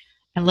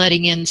 and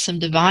letting in some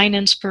divine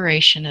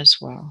inspiration as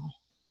well.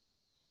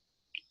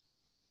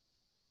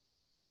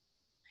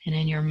 And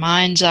in your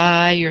mind's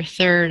eye, your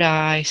third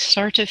eye,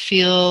 start to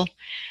feel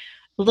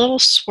a little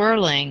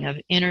swirling of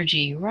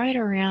energy right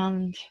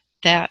around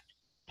that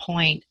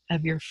point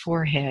of your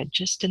forehead,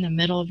 just in the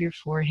middle of your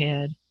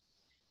forehead.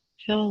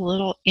 Feel a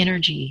little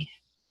energy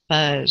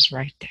buzz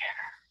right there.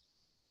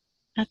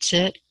 That's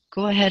it.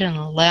 Go ahead and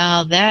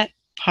allow that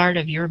part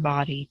of your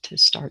body to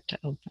start to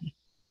open.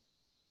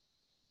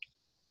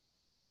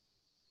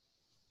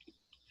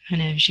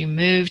 And as you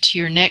move to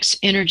your next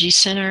energy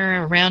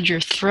center around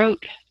your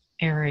throat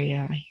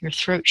area, your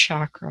throat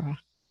chakra,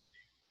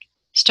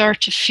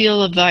 start to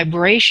feel a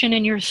vibration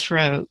in your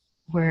throat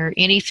where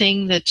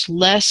anything that's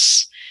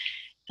less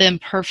than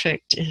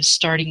perfect is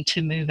starting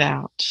to move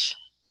out.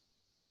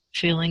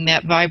 Feeling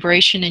that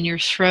vibration in your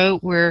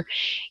throat where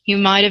you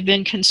might have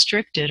been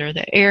constricted, or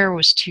the air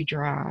was too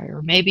dry,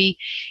 or maybe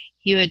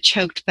you had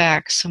choked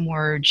back some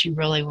words you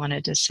really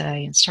wanted to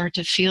say, and start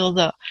to feel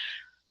the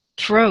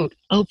throat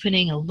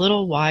opening a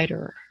little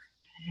wider,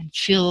 and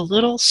feel a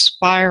little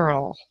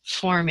spiral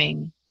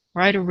forming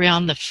right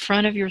around the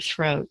front of your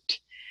throat,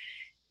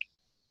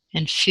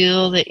 and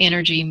feel the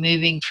energy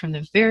moving from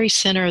the very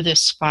center of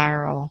this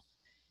spiral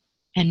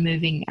and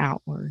moving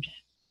outward.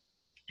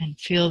 And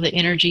feel the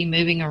energy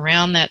moving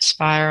around that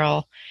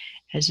spiral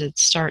as it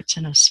starts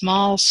in a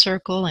small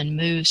circle and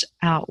moves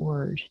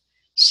outward.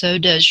 So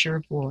does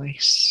your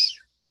voice.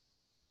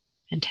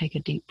 And take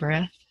a deep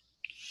breath.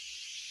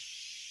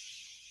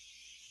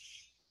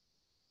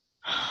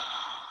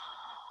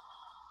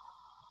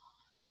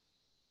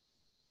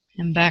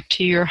 And back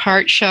to your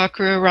heart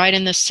chakra, right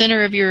in the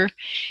center of your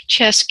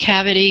chest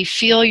cavity.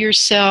 Feel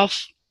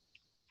yourself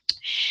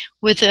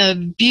with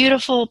a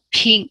beautiful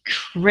pink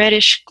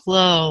reddish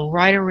glow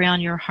right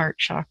around your heart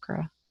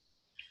chakra.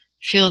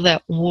 Feel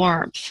that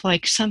warmth,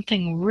 like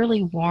something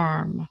really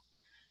warm.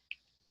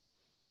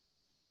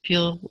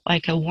 Feel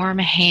like a warm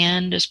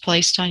hand is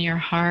placed on your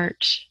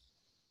heart,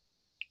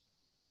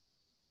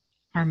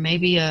 or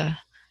maybe a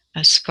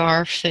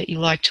scarf that you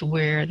like to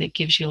wear that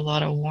gives you a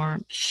lot of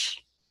warmth.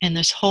 In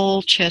this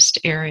whole chest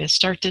area,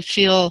 start to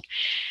feel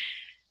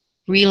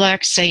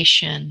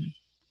relaxation,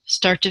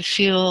 start to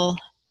feel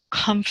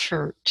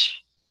comfort,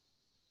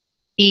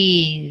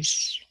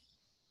 ease,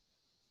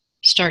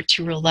 start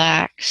to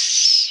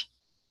relax,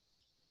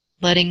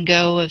 letting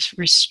go of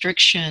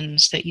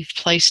restrictions that you've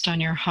placed on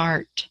your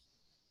heart.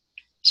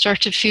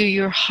 Start to feel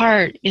your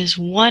heart is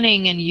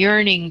wanting and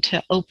yearning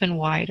to open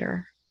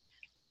wider.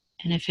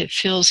 And if it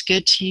feels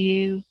good to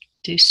you,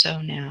 do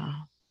so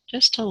now.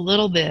 Just a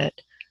little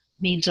bit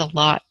means a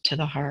lot to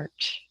the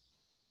heart.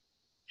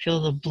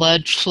 Feel the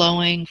blood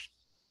flowing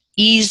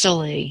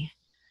easily,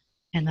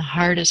 and the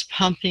heart is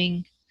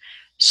pumping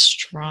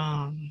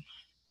strong.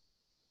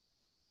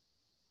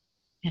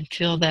 And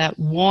feel that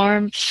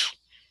warmth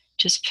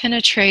just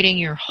penetrating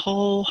your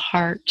whole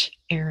heart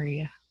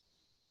area.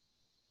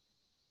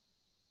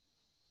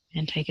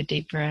 And take a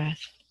deep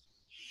breath.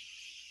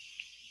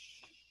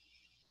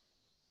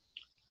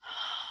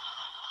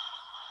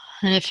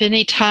 And if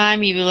any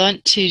time you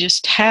want to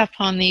just tap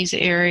on these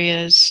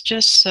areas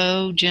just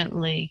so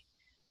gently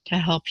to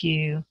help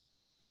you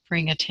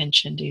bring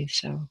attention, do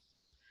so.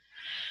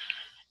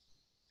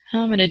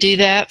 I'm going to do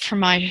that for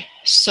my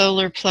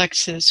solar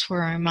plexus,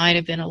 where I might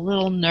have been a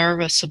little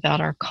nervous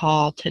about our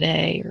call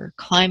today, or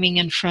climbing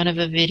in front of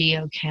a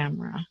video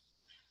camera,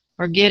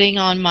 or getting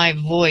on my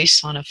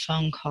voice on a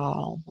phone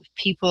call with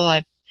people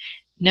I've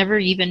never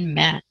even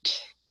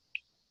met.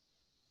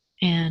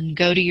 And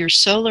go to your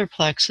solar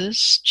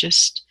plexus,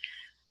 just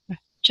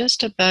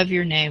above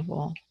your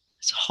navel,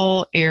 this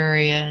whole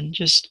area, and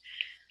just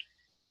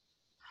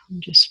I'm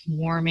just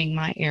warming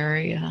my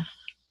area.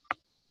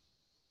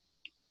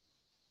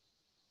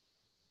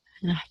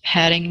 And I'm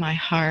patting my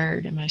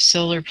heart and my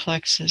solar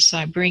plexus.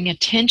 I bring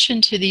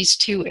attention to these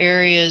two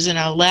areas and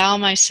allow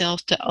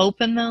myself to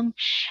open them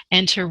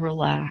and to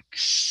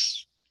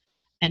relax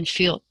and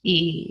feel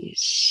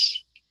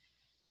ease.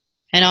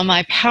 And on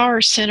my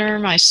power center,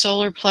 my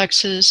solar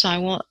plexus,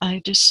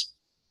 I just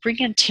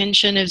bring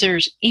attention if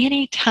there's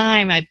any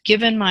time I've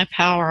given my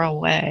power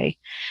away,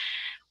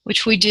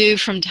 which we do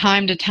from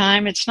time to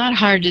time. It's not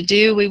hard to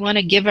do. We want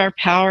to give our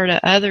power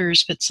to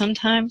others, but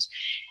sometimes,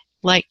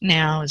 like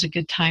now, is a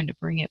good time to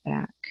bring it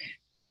back.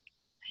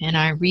 And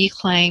I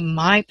reclaim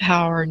my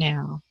power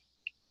now.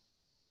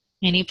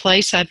 Any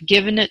place I've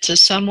given it to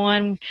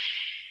someone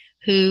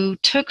who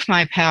took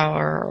my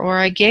power or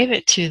I gave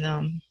it to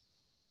them,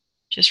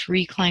 just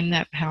reclaim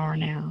that power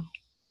now.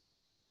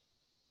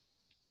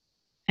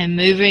 And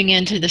moving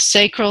into the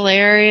sacral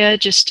area,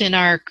 just in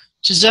our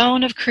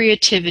zone of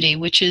creativity,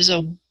 which is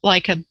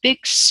like a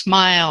big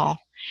smile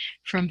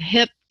from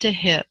hip to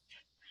hip.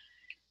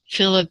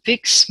 Feel a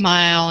big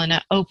smile and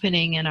an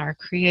opening in our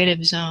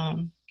creative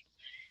zone,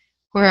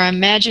 where our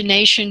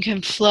imagination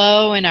can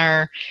flow and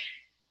our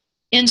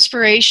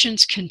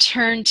inspirations can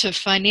turn to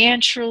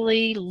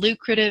financially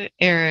lucrative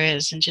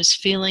areas, and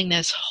just feeling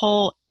this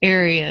whole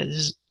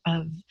areas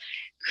of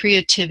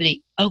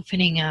creativity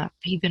opening up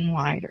even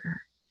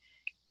wider.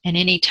 And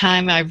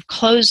anytime I've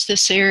closed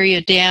this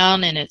area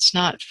down and it's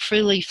not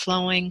freely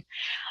flowing,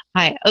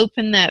 I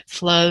open that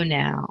flow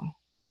now.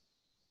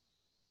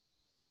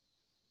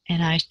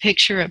 And I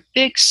picture a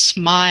big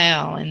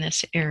smile in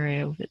this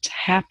area that's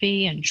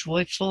happy and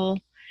joyful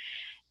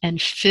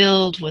and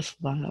filled with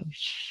love.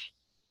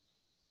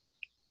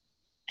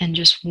 And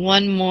just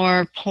one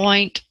more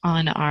point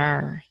on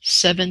our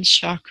 7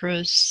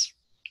 chakras.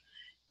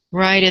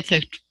 Right at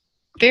the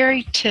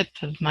very tip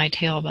of my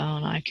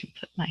tailbone, I can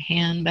put my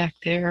hand back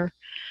there,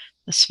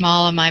 the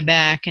small of my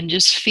back, and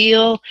just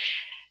feel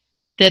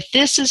that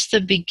this is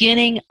the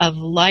beginning of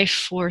life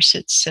force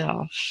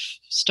itself,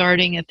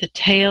 starting at the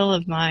tail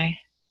of my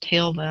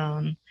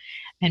tailbone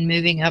and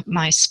moving up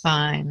my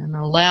spine, and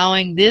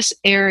allowing this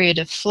area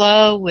to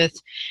flow with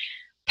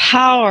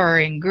power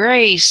and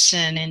grace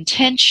and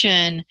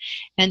intention,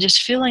 and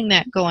just feeling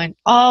that going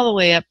all the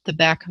way up the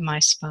back of my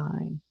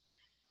spine.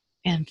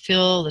 And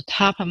feel the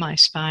top of my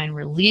spine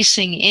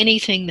releasing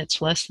anything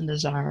that's less than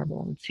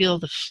desirable, and feel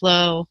the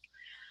flow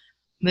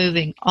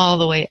moving all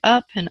the way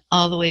up and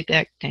all the way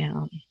back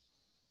down.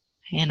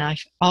 And I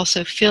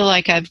also feel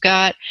like I've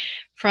got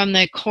from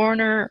the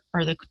corner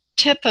or the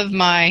tip of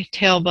my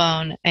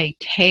tailbone a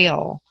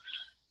tail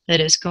that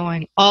is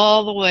going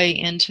all the way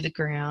into the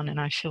ground, and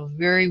I feel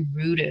very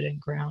rooted and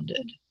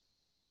grounded.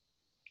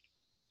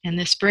 And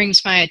this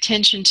brings my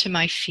attention to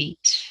my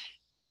feet.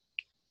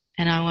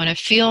 And I want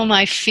to feel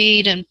my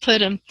feet and put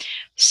them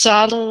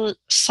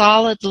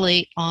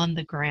solidly on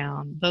the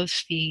ground, both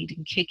feet,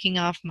 and kicking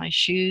off my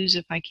shoes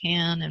if I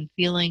can, and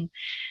feeling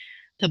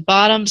the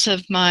bottoms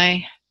of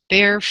my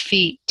bare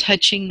feet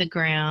touching the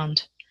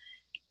ground,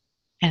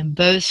 and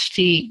both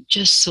feet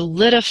just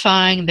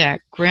solidifying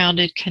that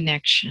grounded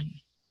connection,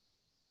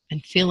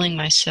 and feeling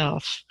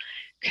myself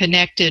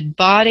connected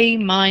body,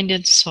 mind,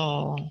 and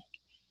soul.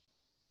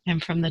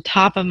 And from the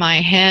top of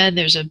my head,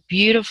 there's a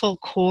beautiful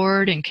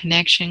cord and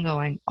connection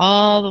going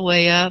all the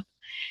way up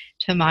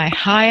to my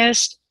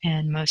highest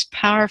and most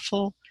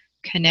powerful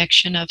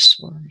connection of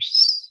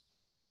Source.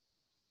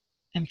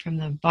 And from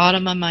the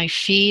bottom of my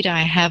feet,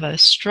 I have a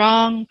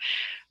strong,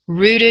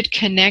 rooted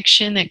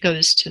connection that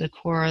goes to the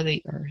core of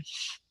the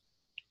earth.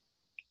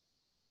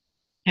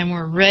 And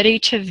we're ready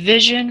to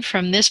vision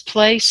from this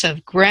place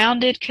of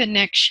grounded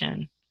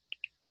connection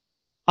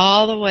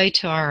all the way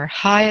to our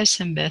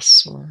highest and best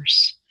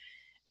source.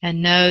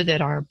 And know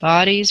that our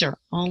bodies are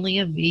only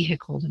a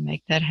vehicle to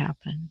make that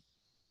happen.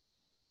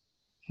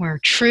 Where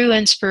true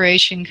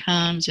inspiration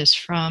comes is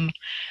from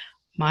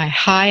my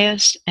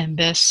highest and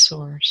best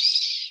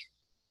source.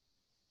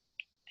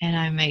 And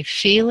I may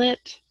feel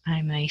it,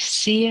 I may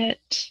see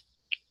it,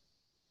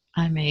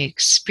 I may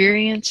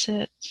experience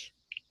it,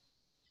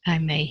 I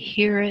may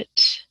hear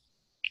it.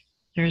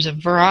 There's a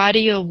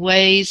variety of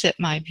ways that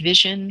my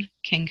vision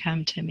can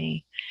come to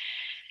me.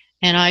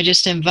 And I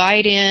just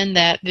invite in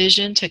that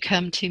vision to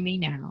come to me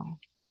now,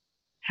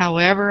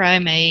 however I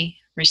may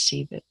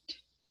receive it.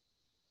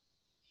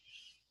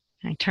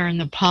 I turn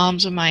the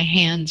palms of my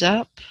hands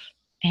up,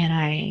 and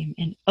I'm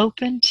in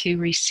open to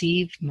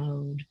receive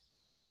mode.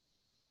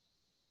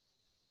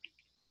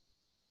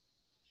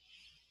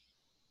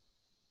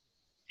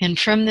 And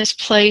from this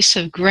place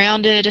of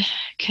grounded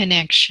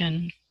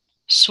connection,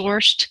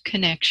 sourced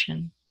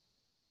connection,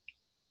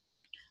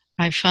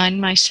 I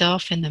find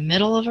myself in the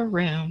middle of a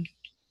room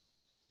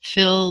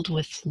filled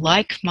with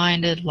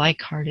like-minded,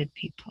 like-hearted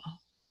people.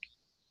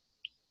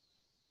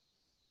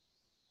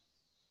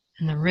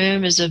 And the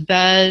room is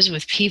abuzz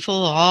with people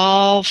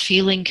all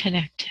feeling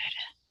connected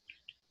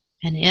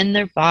and in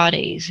their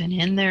bodies and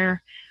in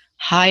their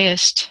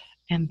highest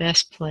and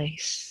best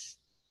place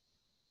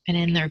and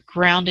in their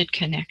grounded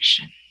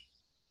connection.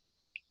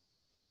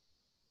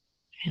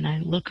 And I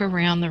look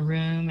around the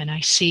room and I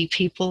see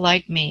people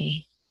like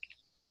me,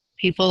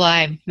 people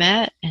I've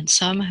met and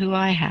some who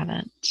I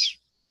haven't.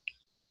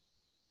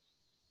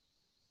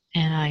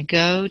 And I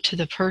go to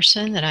the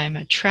person that I'm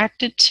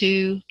attracted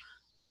to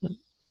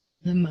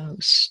the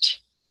most.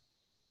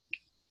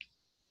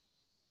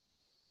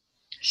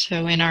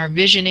 So in our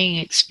visioning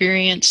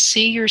experience,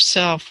 see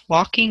yourself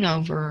walking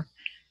over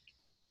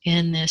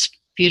in this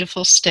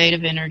beautiful state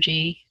of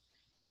energy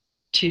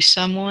to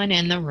someone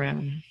in the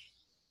room.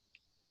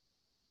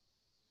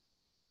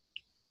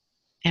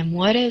 And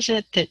what is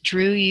it that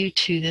drew you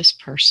to this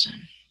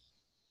person?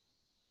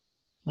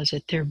 Was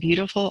it their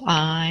beautiful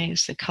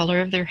eyes, the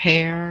color of their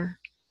hair?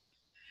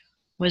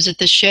 Was it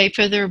the shape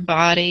of their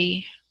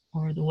body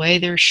or the way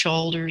their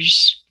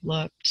shoulders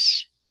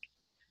looked?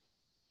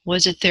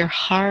 Was it their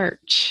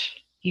heart?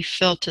 You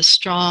felt a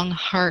strong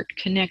heart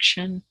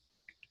connection?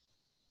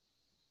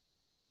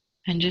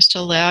 And just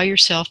allow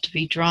yourself to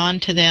be drawn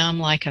to them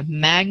like a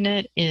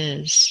magnet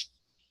is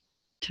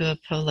to a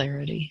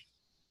polarity.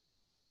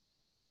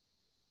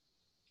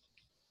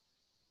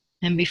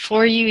 And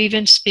before you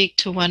even speak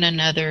to one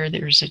another,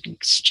 there's an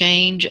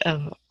exchange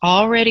of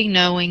already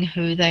knowing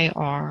who they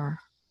are.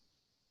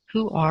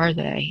 Who are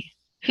they?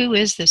 Who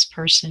is this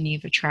person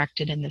you've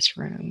attracted in this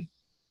room?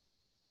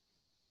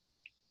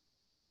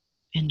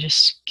 And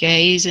just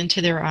gaze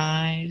into their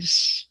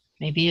eyes.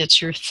 Maybe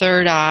it's your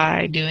third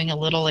eye doing a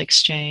little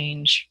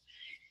exchange.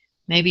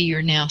 Maybe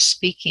you're now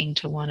speaking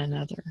to one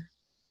another.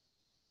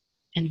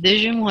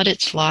 Envision what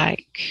it's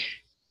like.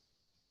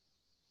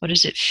 What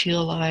does it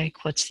feel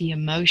like? What's the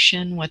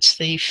emotion? What's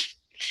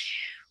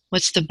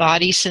the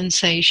body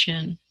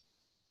sensation?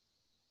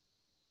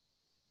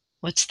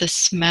 What's the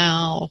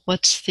smell?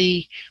 What's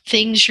the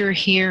things you're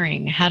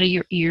hearing? How do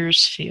your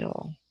ears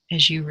feel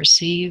as you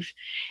receive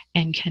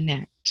and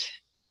connect,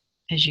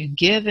 as you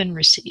give and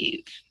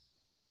receive?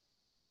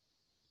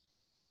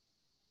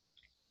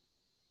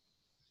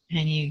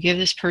 And you give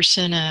this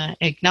person an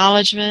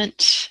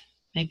acknowledgement,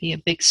 maybe a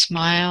big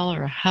smile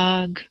or a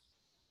hug,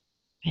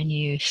 and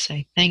you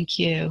say thank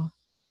you.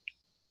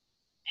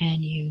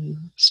 And you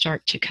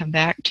start to come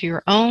back to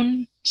your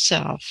own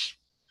self,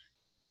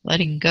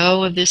 letting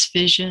go of this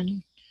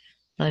vision,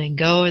 letting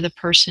go of the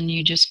person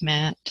you just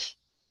met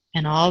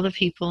and all the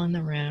people in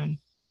the room.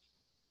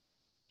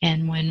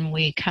 And when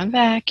we come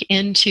back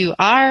into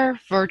our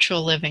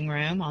virtual living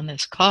room on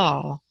this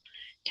call,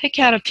 take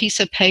out a piece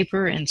of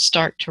paper and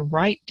start to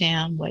write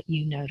down what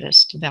you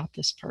noticed about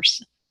this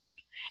person.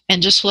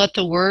 And just let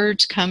the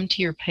words come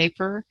to your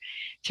paper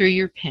through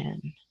your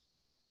pen.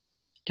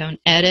 Don't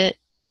edit,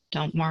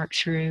 don't mark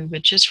through,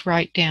 but just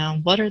write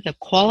down what are the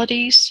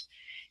qualities,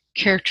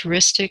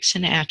 characteristics,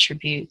 and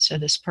attributes of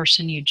this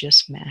person you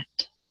just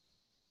met.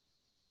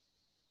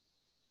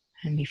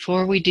 And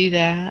before we do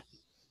that,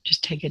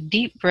 just take a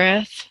deep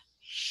breath.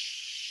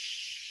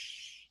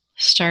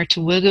 Start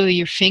to wiggle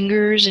your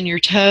fingers and your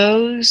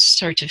toes.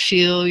 Start to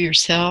feel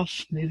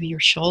yourself move your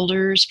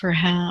shoulders,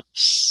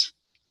 perhaps.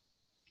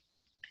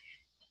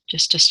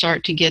 Just to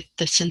start to get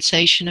the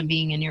sensation of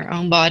being in your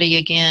own body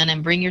again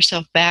and bring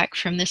yourself back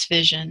from this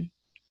vision.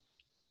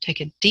 Take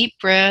a deep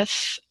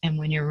breath, and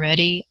when you're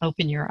ready,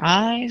 open your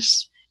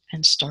eyes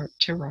and start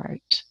to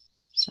write.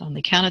 So on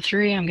the count of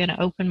 3, I'm going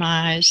to open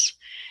my eyes,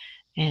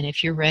 and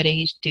if you're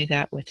ready, do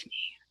that with me.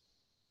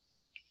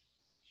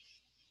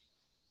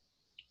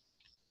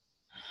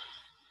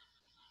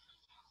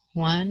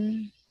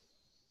 1,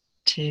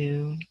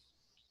 2,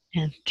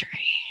 and 3.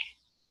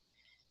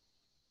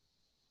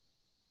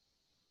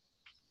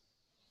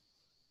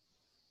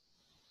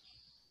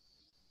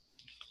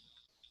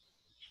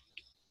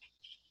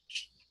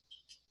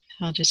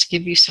 I'll just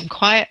give you some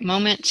quiet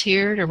moments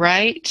here to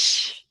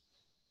write.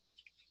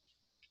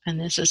 And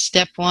this is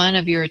step 1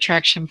 of your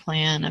attraction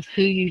plan of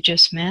who you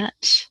just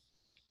met.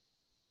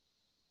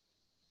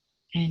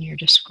 And you're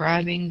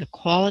describing the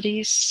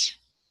qualities,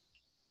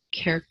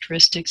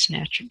 characteristics,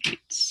 and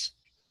attributes.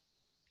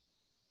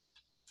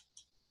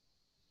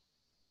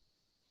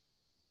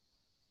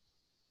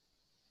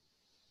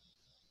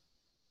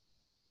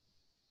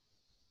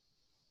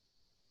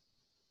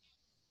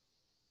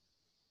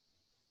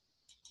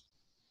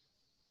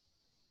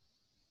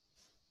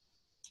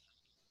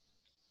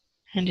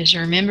 And just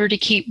remember to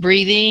keep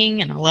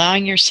breathing and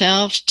allowing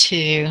yourself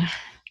to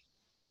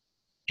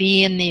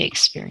be in the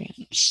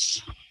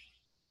experience.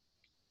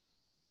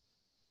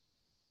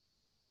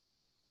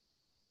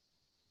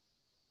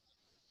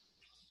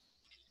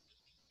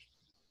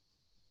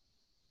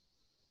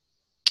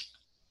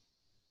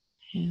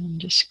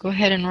 And just go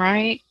ahead and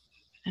write.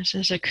 This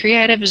is a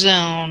creative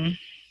zone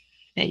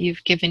that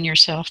you've given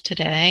yourself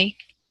today.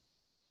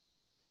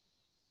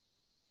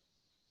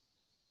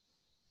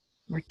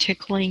 We're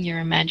tickling your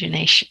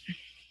imagination.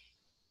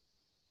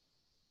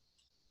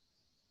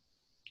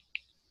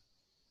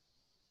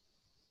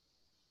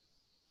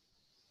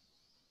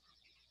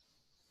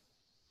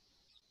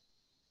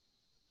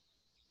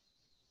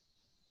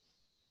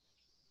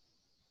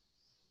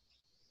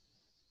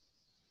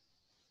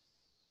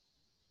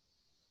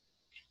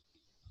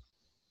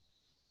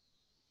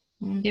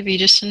 I'll give you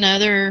just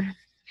another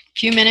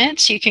few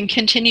minutes. You can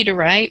continue to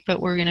write, but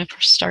we're going to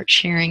start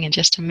sharing in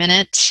just a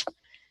minute.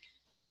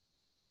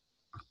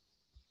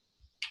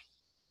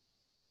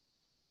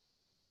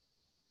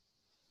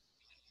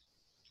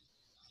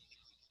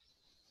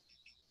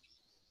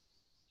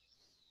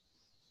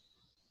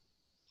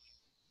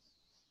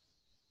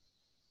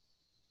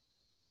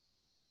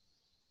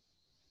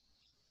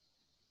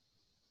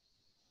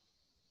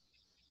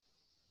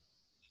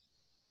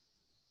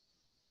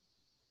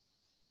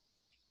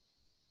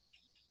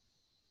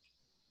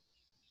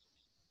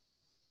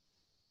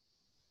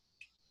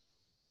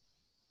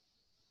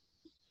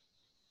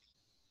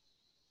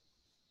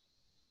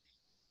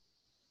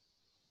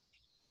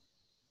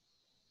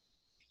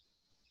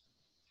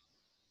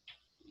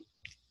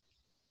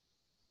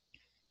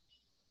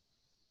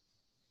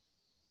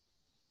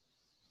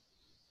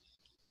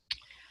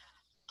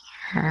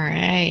 All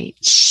right,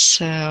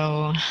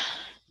 so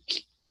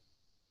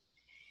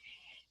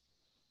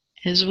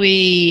as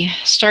we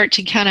start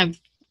to kind of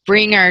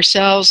bring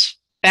ourselves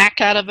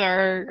back out of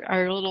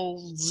our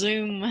little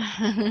Zoom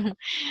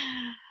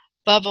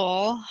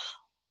bubble,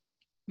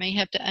 may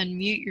have to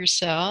unmute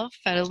yourself.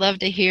 I'd love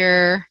to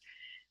hear,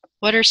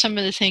 what are some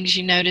of the things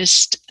you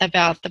noticed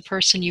about the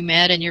person you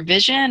met in your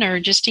vision, or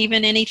just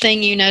even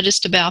anything you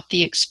noticed about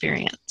the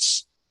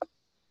experience?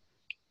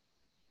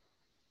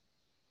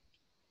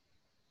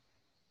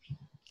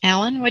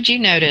 Alan, what'd you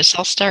notice?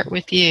 I'll start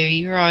with you.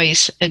 You're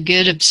always a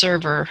good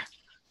observer.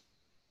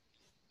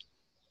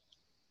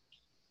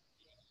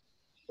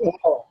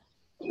 Oh,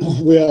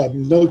 yeah,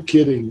 no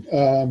kidding.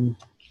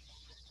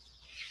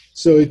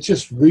 So it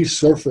just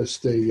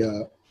resurfaced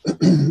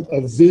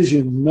a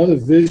vision, another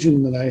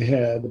vision that I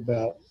had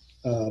about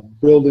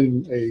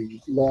building a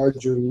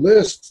larger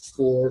list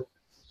for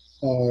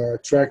our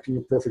Attracting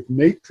a Perfect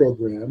Mate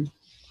program.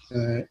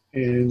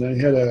 And I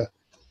had a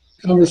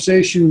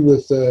conversation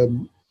with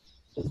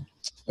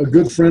a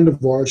good friend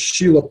of ours,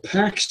 Sheila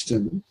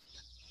Paxton,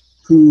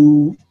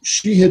 who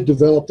she had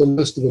developed a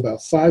list of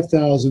about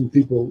 5,000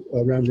 people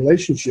around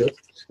relationship,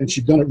 and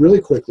she'd done it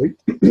really quickly.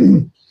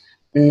 And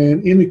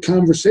in the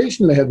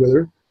conversation that I had with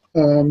her,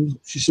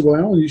 she said, well,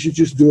 Alan, you should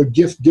just do a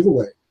gift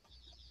giveaway.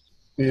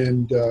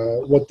 And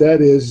what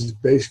that is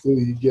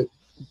basically you get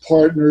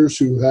partners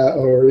who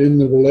are in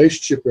the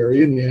relationship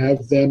area, and you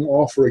have them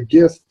offer a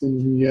gift,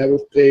 and you have a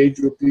page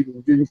where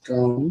people can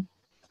come.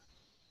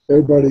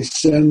 Everybody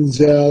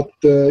sends out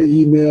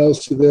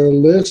emails to their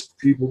list.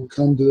 People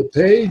come to the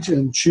page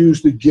and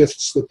choose the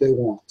gifts that they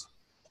want.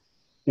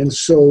 And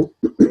so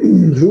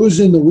who's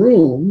in the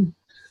room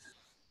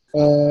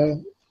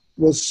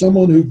was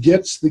someone who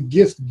gets the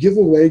gift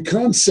giveaway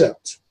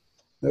concept.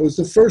 That was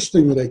the first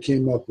thing that I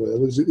came up with. It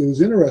was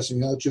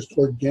interesting how it just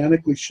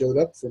organically showed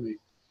up for me.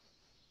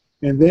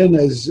 And then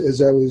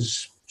as I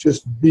was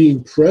just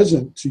being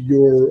present to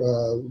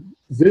your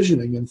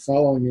visioning and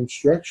following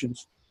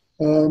instructions,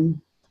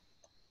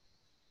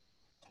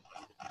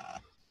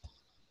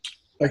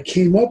 I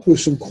came up with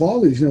some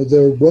qualities. You know,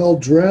 they're well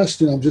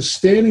dressed, and I'm just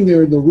standing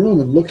there in the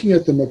room and looking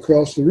at them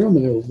across the room,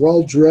 and they're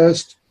well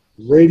dressed,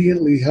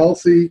 radiantly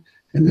healthy,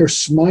 and they're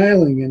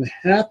smiling and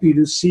happy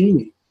to see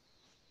me.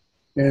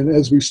 And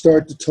as we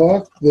start to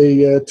talk,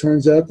 they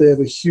turns out they have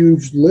a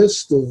huge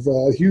list of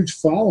huge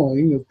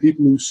following of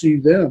people who see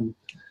them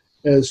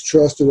as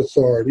trusted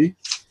authority.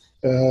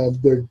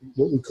 They're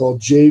what we call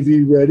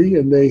JV ready,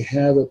 and they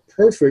have a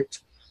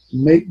perfect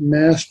mate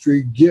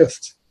mastery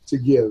gift to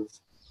give.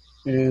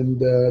 And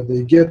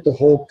they get the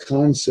whole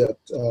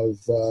concept of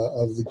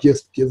the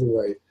gift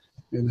giveaway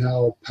and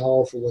how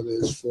powerful it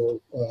is for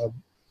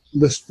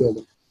list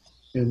building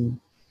and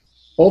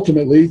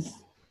ultimately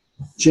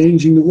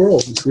changing the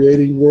world and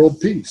creating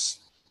world peace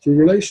through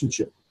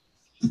relationship.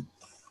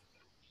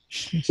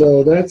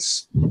 So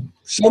that's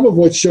some of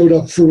what showed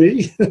up for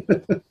me.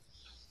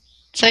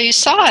 So you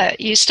saw it.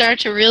 You start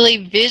to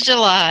really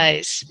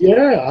visualize.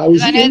 Yeah, I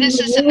was I know in this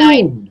the is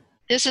room.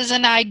 This is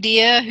an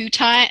idea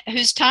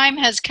whose time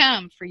has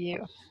come for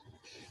you.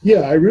 Yeah,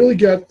 I really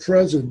got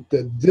present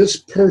that this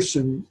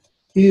person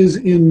is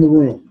in the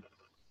room.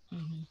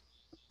 Mm-hmm.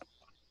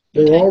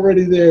 They're Okay.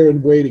 already there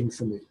and waiting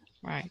for me.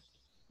 Right.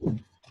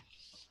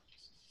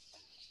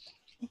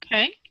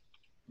 Okay.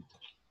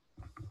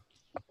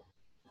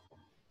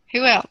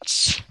 Who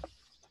else?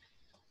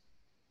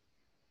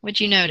 What'd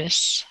you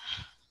notice?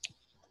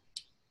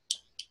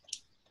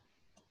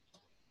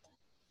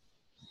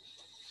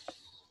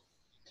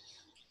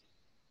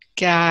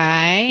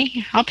 Guy,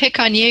 I'll pick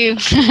on you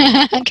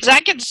because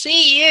I can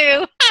see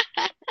you.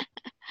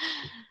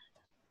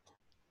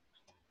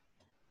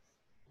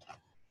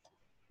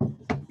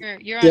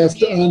 You're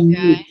on mute,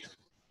 Guy.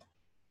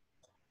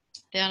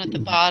 Down at the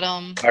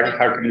bottom.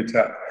 How can you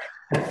tell?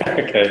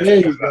 Okay. There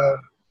you go.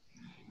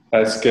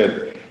 That's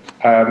good.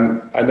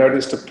 I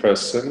noticed a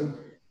person,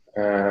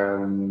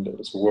 and it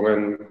was a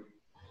woman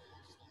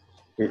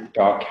with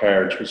dark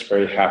hair. She was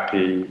very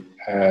happy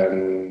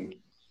and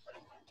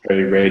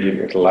very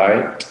radiant with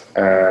light,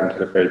 and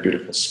had a very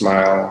beautiful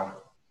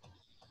smile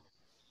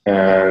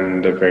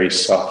and a very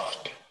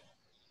soft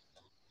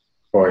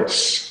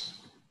voice.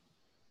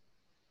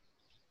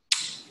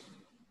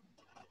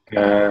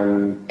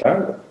 And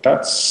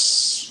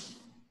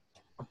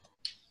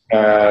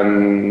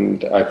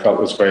and I felt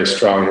this very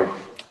strong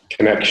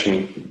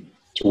connection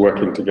to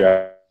working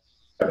together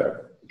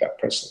with that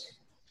person.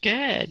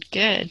 Good,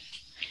 good.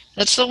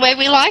 That's the way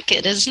we like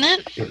it, isn't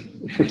it?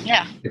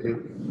 Yeah.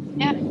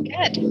 Yeah,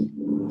 good.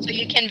 So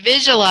you can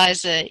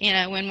visualize it, you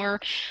know, when we're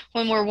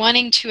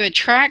wanting to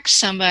attract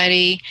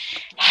somebody,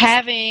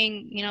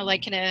 having, you know,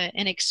 like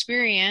an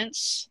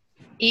experience,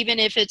 even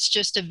if it's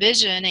just a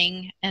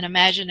visioning, an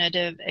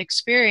imaginative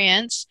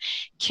experience,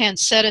 can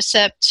set us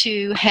up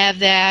to have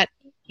that,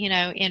 you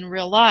know, in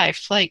real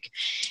life. Like,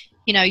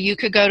 you know, you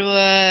could go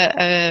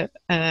to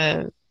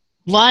a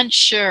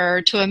lunch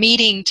or to a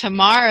meeting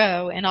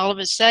tomorrow, and all of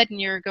a sudden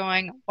you're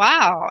going,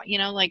 wow, you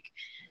know, like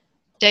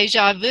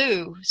deja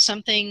vu,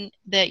 something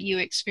that you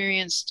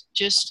experienced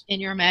just in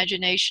your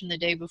imagination the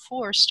day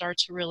before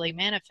starts to really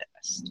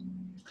manifest.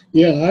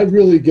 Yeah, I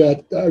really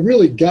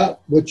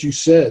got what you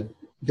said,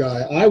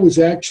 Guy. I was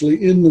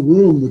actually in the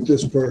room with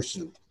this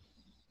person.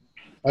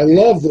 I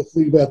love the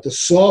thing about the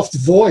soft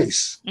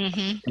voice.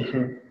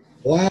 Mm-hmm.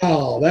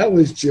 Wow, that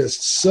was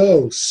just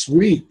so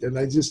sweet. And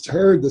I just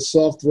heard the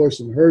soft voice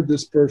and heard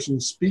this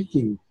person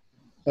speaking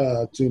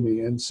to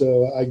me. And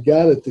so I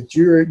got it that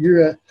you're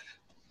at,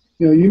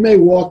 you know, you may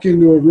walk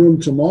into a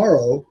room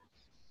tomorrow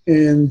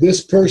and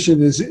this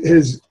person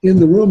is in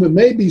the room. It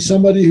may be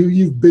somebody who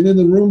you've been in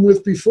the room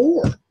with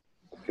before,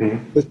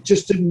 but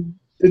just didn't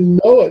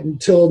know it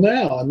until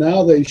now. And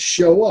now they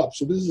show up.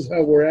 So this is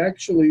how we're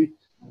actually,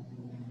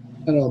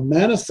 I don't know,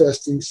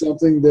 manifesting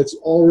something that's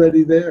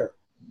already there.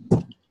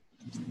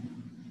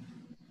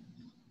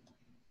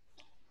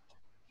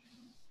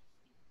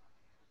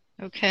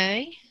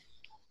 Okay.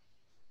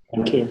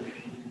 Thank you.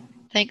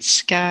 Thanks,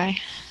 Sky.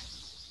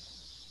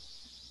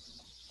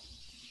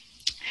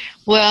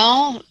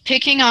 Well,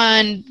 picking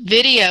on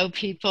video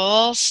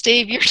people,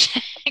 Steve, you're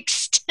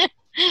next.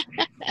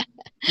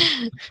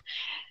 It's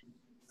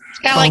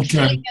kind of like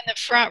sitting in the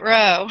front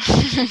row.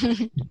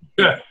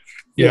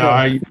 Yeah,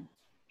 I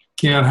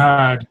can't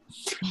hide.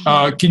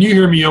 Can you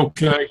hear me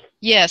okay?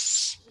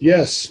 Yes.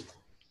 Yes.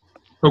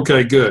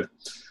 Okay, good.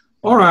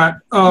 All right.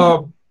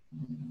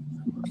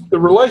 The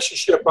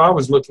relationship I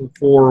was looking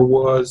for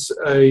was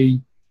a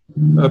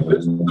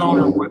business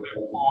owner with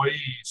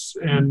employees,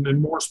 and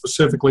more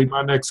specifically,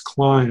 my next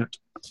client.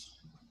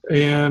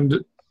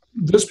 And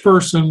this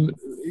person,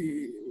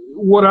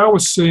 what I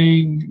was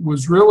seeing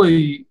was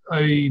really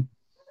a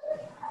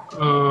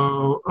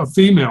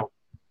female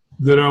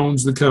that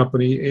owns the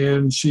company,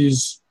 and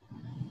she's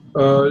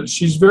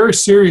very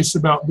serious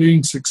about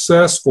being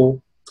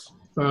successful.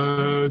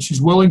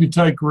 She's willing to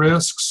take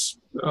risks,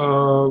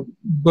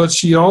 but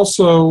she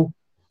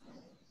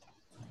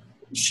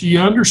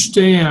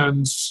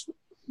understands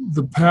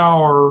the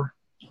power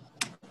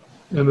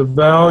and the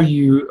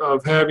value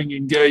of having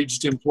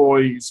engaged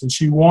employees, and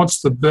she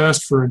wants the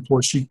best for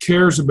employees. She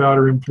cares about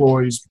her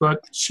employees,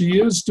 but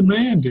she is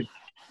demanding.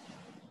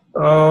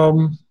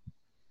 And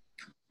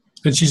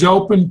she's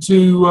open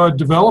to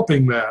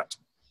developing that.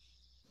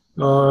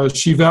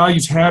 She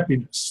values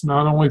happiness,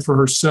 not only for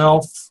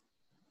herself,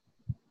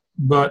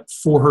 but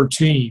for her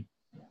team,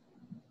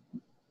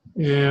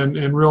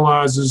 and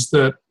realizes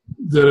that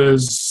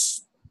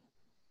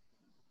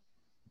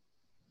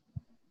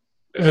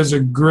as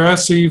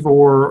aggressive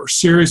or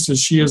serious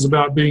as she is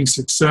about being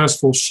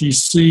successful, she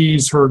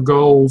sees her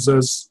goals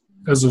as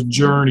a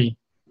journey,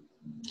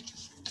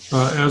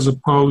 as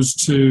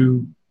opposed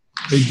to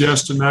a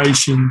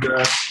destination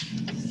that,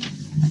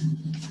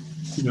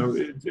 you know,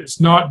 it's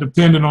not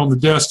dependent on the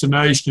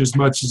destination as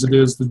much as it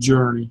is the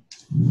journey.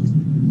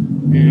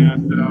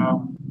 And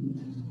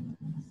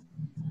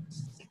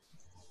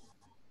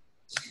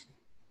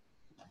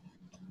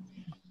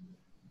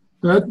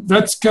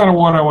that's kind of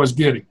what I was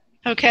getting.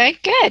 Okay,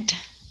 good.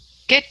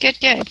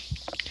 Good.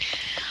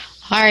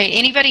 All right,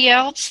 anybody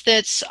else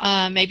that's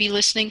maybe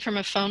listening from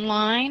a phone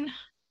line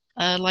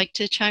like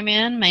to chime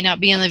in? May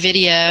not be on the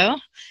video.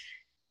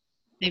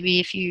 Maybe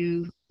if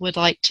you would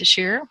like to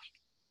share.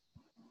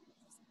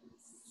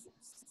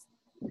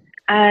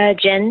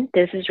 Jen,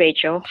 this is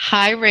Rachel.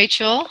 Hi,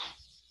 Rachel.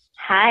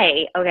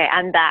 Hi. Okay,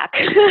 I'm back.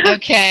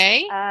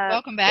 Okay,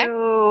 welcome back.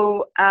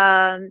 So,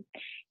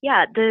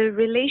 yeah, the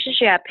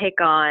relationship I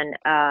pick on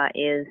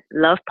is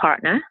love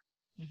partner.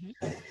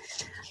 Mm-hmm.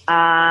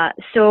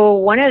 So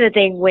one of the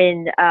things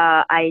when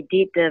I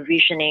did the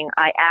visioning,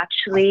 I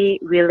actually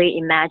really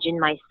imagined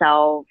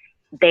myself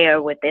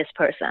there with this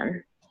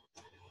person.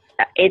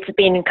 It's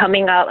been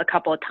coming out a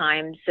couple of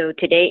times, so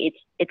today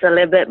it's a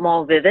little bit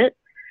more vivid.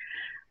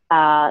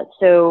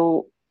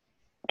 So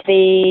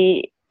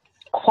the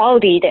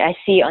quality that I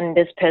see on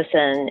this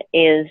person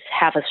is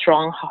have a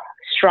strong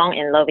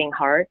and loving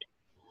heart.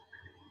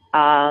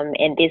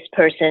 And this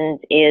person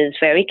is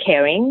very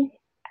caring,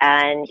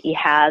 and he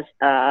has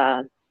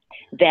a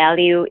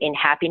value in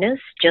happiness,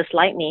 just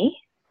like me.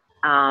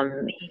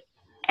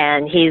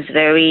 And he's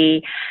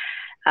very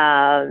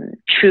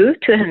true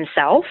to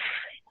himself,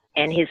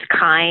 and he's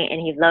kind,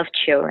 and he loves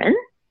children.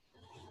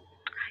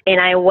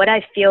 And what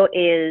I feel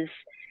is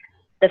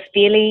the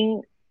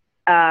feeling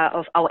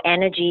of our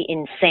energy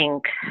in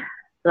sync.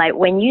 Like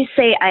when you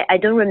say, I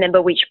don't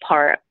remember which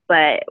part,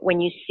 but when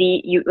you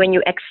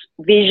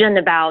vision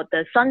about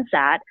the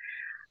sunset,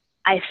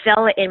 I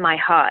felt it in my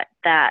heart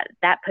that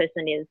that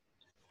person is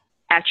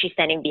actually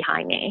standing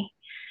behind me.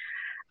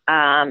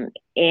 And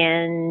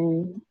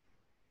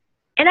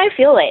I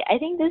feel it. I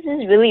think this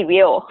is really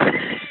real.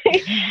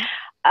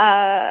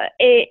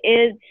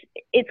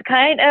 It's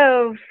kind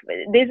of,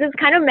 this is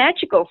kind of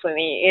magical for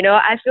me. You know,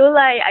 I feel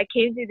like I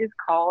came to this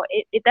call.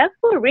 That's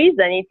for a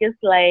reason. It's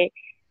just like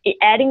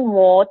adding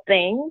more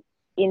things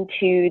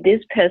into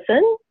this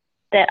person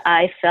that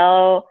I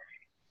felt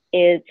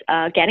is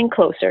getting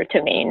closer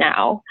to me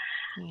now.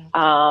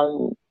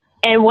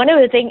 And one of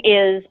the things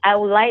is I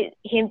would like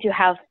him to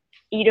have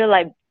either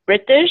like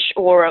British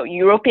or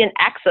European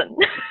accent.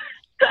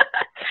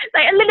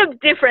 Like a little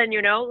different,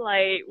 you know,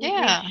 like we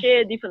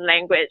share different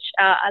language.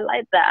 I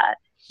like that.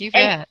 You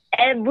bet.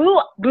 And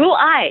blue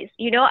eyes,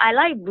 you know, I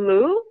like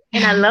blue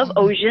and I love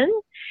ocean,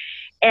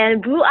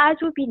 and blue eyes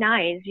would be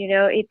nice, you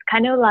know. It's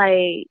kind of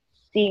like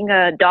seeing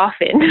a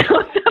dolphin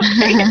or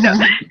something, you know?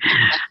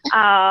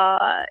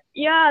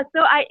 Yeah,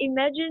 so I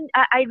imagine,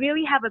 I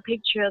really have a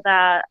picture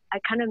that I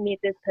kind of meet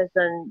this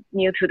person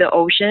near to the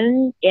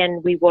ocean,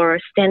 and we were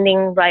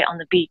standing right on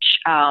the beach,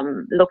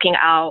 looking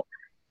out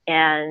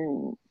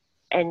and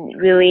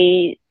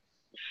really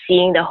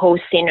seeing the whole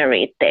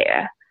scenery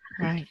there.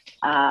 Right.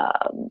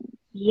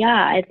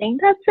 Yeah, I think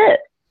that's it.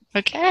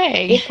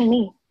 Okay. Good for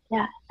me.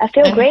 Yeah, I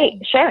feel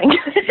great sharing.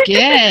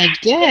 Good.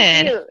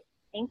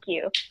 Thank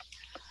you.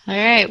 All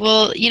right.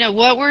 Well, you know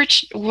what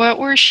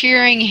we're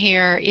sharing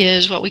here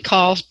is what we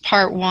call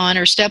part 1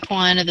 or step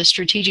 1 of the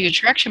strategic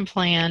attraction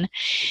plan,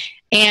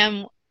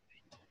 and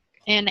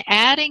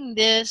adding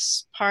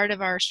this part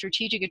of our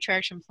strategic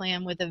attraction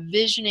plan with a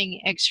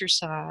visioning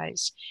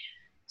exercise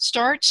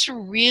starts to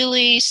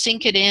really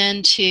sink it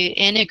into,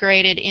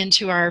 integrate it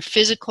into our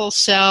physical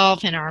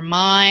self and our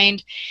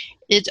mind.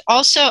 It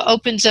also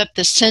opens up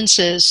the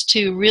senses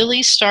to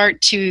really start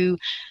to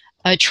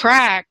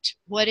attract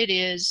what it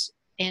is,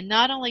 and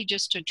not only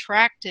just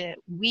attract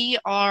it, we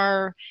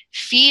are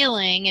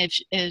feeling,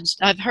 as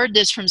I've heard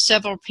this from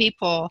several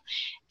people,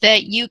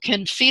 that you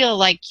can feel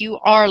like you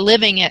are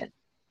living it,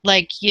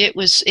 like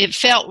it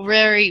felt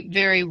very,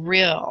 very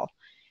real.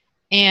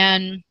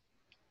 And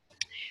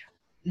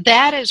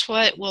that is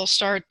what will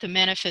start the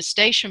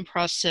manifestation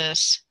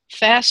process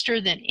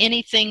faster than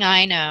anything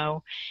I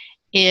know,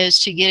 is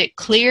to get it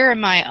clear in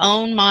my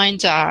own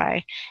mind's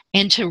eye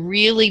and to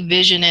really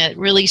vision it,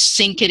 really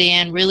sink it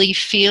in, really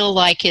feel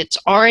like it's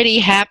already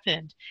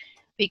happened.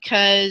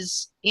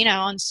 Because, you know,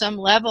 on some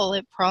level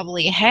it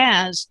probably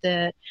has,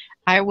 that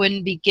I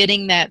wouldn't be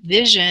getting that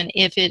vision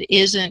if it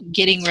isn't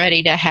getting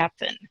ready to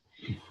happen.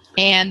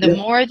 And the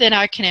more that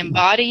I can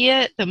embody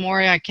it, the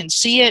more I can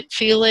see it,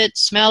 feel it,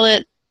 smell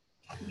it,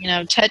 you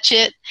know, touch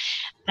it,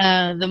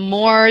 the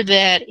more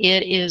that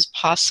it is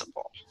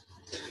possible.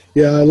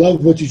 Yeah, I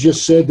love what you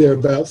just said there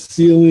about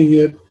feeling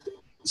it,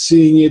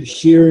 seeing it,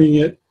 hearing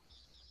it.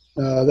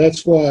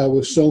 That's why I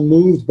was so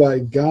moved by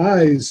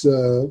Guy's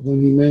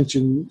when he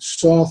mentioned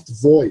soft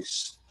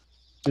voice.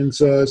 And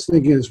so I was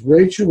thinking, as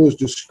Rachel was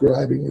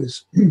describing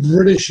his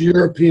British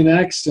European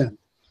accent,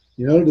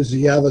 you know, does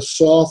he have a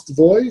soft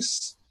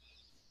voice?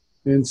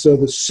 And so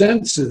the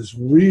senses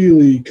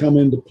really come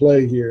into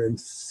play here, and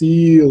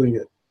feeling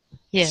it,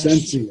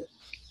 sensing it.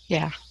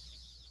 Yeah.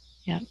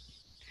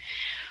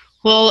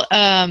 Well,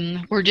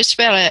 we're just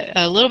about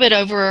a little bit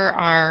over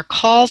our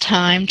call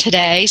time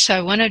today, so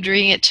I want to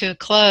bring it to a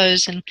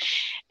close.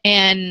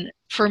 And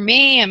for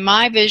me and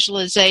my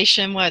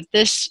visualization, what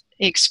this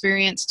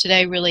experience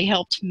today really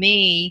helped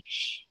me,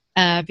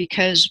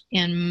 because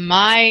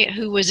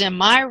who was in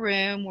my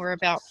room were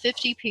about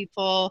 50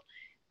 people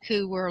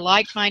who were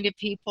like-minded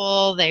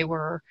people. They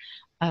were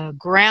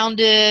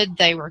grounded,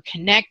 they were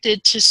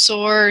connected to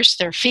source,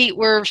 their feet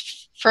were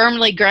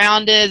firmly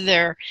grounded,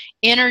 their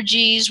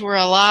energies were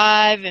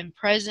alive and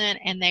present,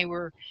 and they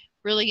were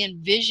really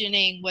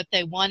envisioning what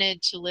they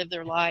wanted to live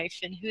their life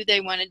and who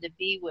they wanted to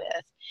be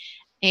with.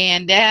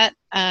 And that,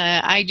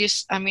 now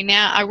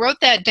I wrote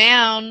that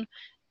down,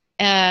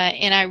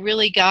 and I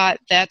really got,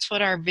 that's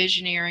what our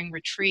Vision-eering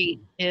retreat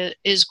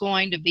is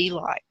going to be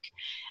like.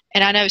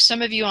 And I know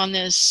some of you on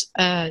this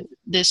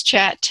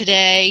chat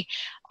today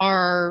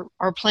are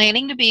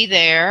planning to be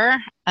there.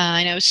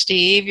 I know,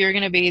 Steve, you're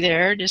going to be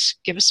there.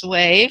 Just give us a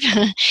wave.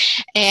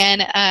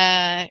 And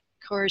of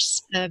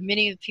course,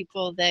 many of the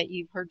people that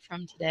you've heard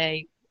from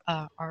today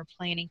are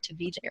planning to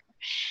be there.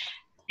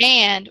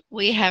 And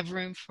we have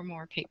room for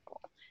more people.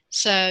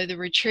 So the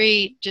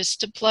retreat, just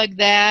to plug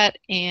that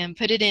and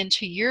put it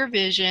into your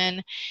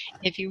vision,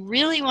 if you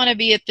really want to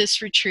be at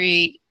this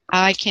retreat,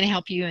 I can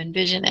help you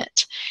envision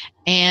it.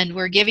 And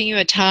we're giving you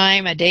a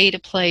time, a date, a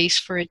place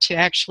for it to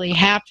actually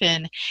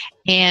happen.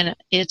 And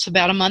it's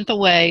about a month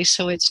away,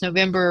 so it's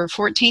November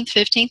 14th,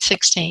 15th,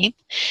 16th.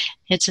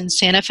 It's in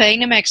Santa Fe,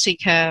 New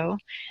Mexico.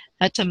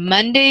 That's a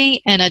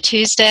Monday and a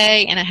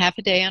Tuesday and a half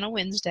a day on a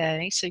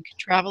Wednesday. So you can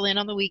travel in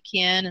on the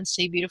weekend and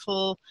see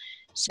beautiful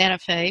Santa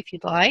Fe if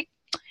you'd like.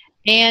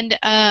 And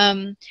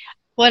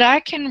what I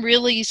can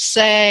really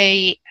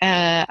say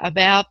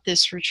about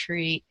this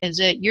retreat is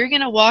that you're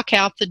going to walk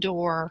out the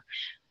door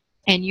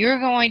and you're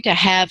going to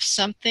have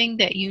something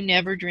that you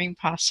never dreamed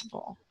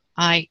possible.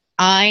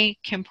 I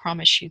can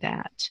promise you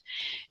that.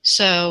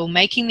 So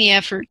making the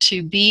effort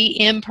to be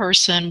in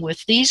person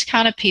with these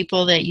kind of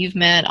people that you've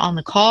met on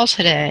the call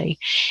today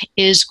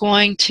is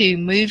going to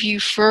move you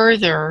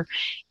further.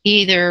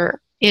 Either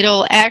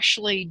it'll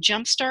actually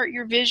jumpstart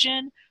your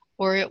vision,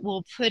 or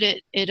it'll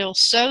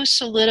so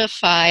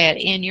solidify it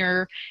in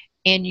your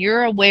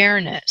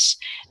awareness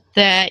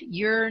that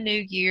your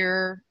new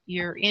year,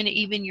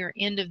 even your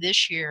end of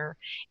this year,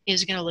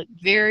 is going to look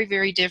very,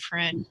 very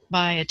different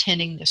by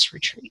attending this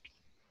retreat.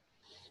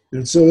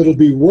 And so it'll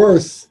be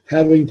worth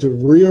having to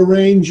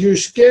rearrange your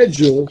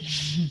schedule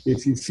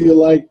if you feel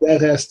like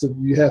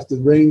you have to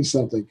arrange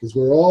something, because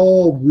we're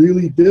all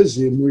really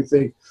busy and we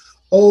think,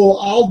 oh,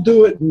 I'll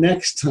do it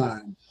next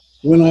time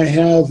when I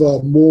have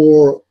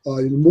more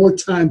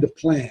time to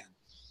plan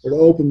or to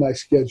open my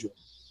schedule.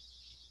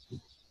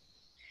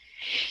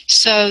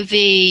 So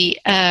the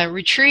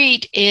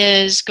retreat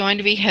is going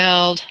to be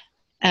held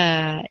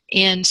I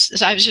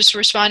was just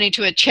responding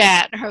to a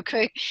chat.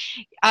 Okay,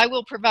 I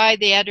will provide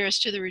the address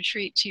to the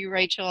retreat to you,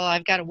 Rachel.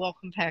 I've got a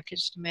welcome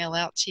package to mail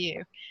out to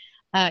you,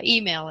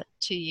 email it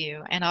to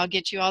you, and I'll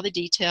get you all the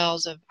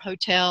details of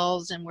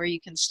hotels and where you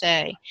can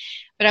stay.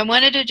 But I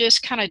wanted to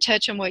just kind of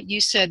touch on what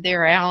you said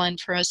there, Alan,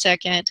 for a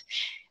second,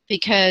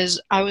 because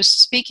I was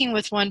speaking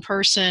with one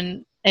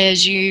person,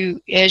 as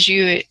you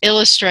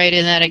illustrated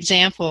in that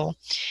example,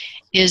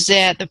 is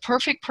that the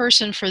perfect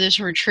person for this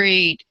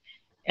retreat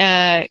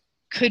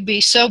could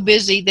be so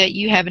busy that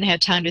you haven't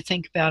had time to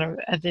think about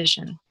a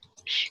vision.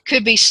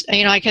 Could be,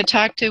 I could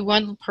talk to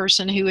one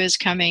person who is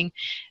coming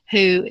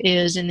who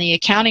is in the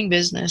accounting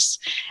business,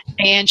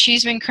 and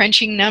she's been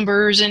crunching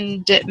numbers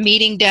and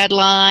meeting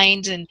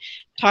deadlines and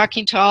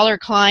talking to all her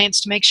clients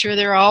to make sure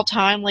they're all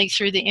timely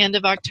through the end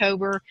of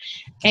October.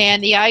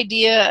 And the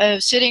idea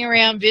of sitting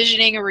around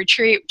visioning a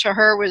retreat to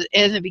her was,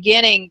 in the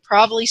beginning,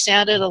 probably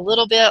sounded a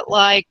little bit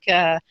like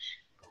I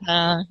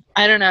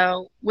don't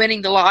know,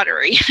 winning the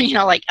lottery.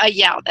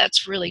 Yeah,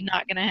 that's really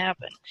not going to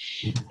happen.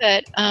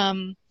 But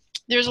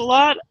there's a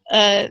lot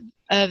of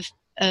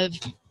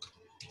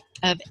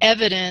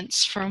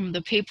evidence from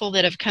the people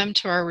that have come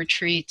to our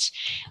retreats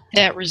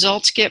that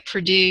results get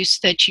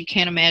produced that you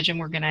can't imagine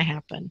were going to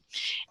happen.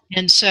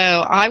 And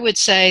so I would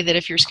say that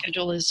if your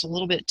schedule is a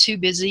little bit too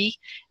busy,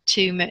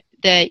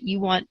 that you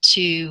want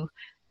to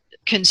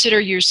consider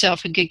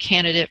yourself a good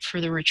candidate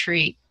for the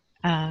retreat.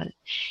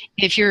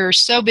 If you're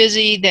so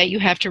busy that you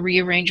have to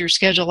rearrange your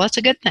schedule, that's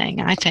a good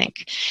thing, I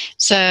think.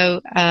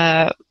 So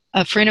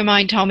a friend of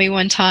mine told me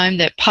one time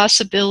that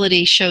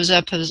possibility shows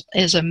up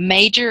as a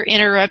major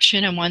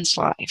interruption in one's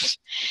life.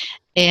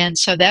 And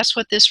so that's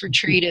what this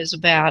retreat is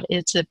about.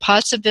 It's a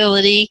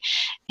possibility,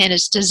 and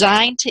it's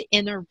designed to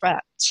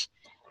interrupt.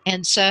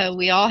 And so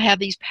we all have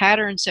these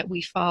patterns that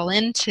we fall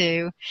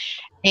into,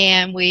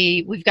 and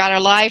we've got our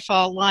life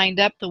all lined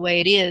up the way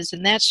it is,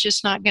 and that's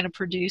just not going to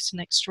produce an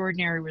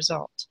extraordinary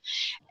result.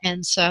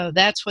 And so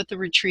that's what the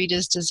retreat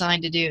is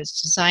designed to do.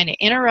 It's designed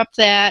to interrupt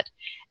that,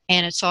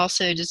 and it's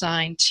also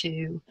designed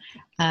to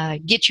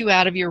get you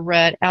out of your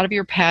rut, out of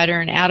your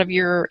pattern, out of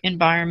your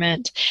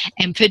environment,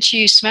 and put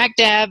you smack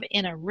dab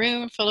in a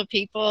room full of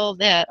people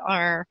that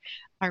are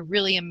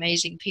really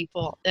amazing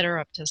people that are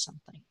up to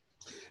something.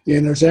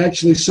 And there's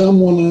actually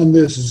someone on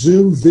this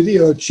Zoom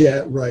video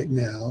chat right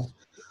now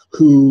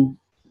who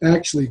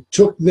actually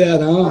took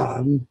that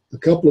on a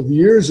couple of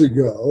years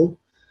ago,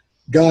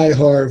 Guy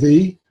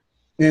Harvey,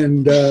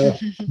 and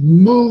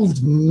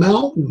moved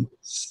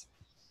mountains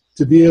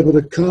to be able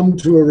to come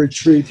to a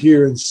retreat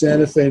here in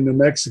Santa Fe, New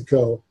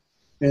Mexico.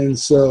 And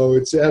so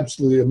it's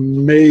absolutely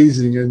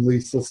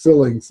amazingly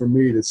fulfilling for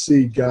me to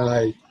see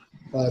Guy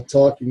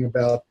talking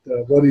about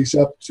what he's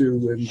up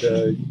to and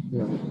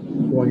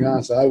going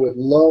on. So I would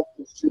love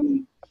to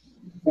see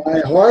Guy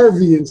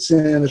Harvey in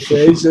Santa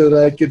Fe so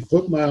that I could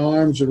put my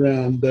arms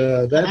around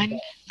that.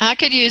 I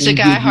could use a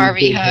Guy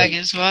Harvey hug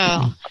as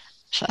well.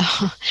 So,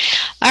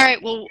 all right.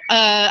 Well,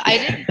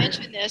 I didn't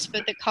mention this,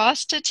 but the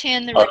cost to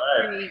attend the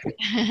retreat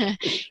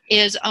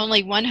is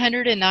only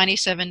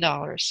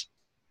 $197.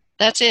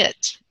 That's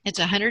it. It's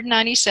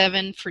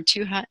 $197 for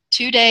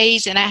 2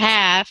 days and a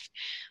half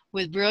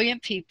with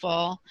brilliant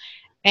people.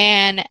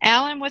 And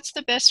Alan, what's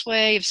the best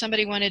way if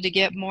somebody wanted to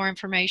get more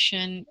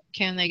information?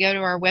 Can they go to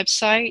our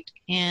website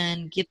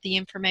and get the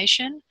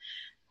information?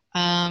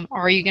 Or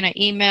are you going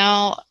to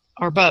email,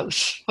 or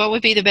both? What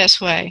would be the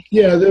best way?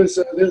 Yeah, there's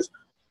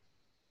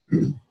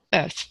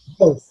both.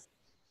 Both.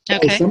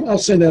 Okay. I'll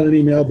send out an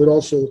email, but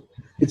also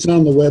it's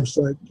on the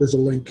website. There's a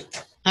link.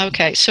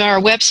 Okay, so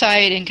our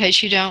website, in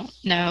case you don't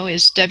know,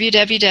 is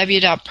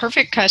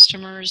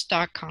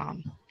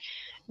www.perfectcustomers.com.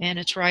 And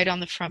it's right on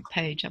the front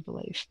page, I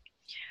believe.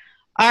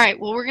 All right,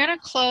 well, we're going to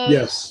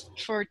close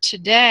for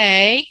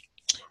today.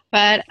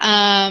 But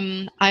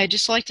I'd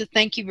just like to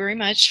thank you very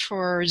much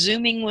for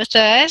Zooming with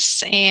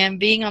us and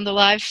being on the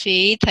live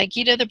feed. Thank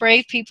you to the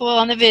brave people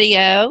on the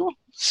video.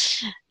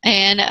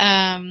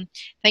 And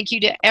thank you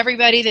to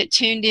everybody that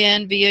tuned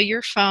in via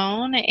your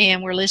phone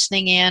and we're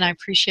listening in. I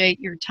appreciate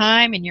your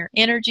time and your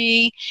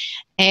energy,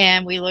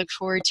 and we look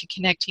forward to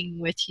connecting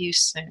with you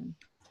soon.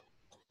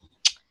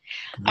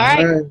 All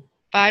right.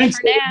 Bye. Thanks,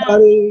 for now.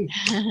 everybody.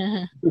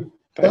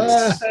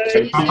 Thanks. See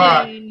you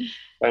soon.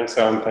 Thanks,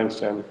 Alan. Thanks,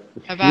 Jen.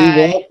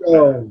 Bye-bye. You're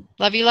welcome.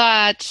 Love you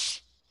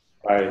lots.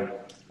 Bye.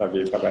 Love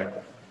you. Bye-bye.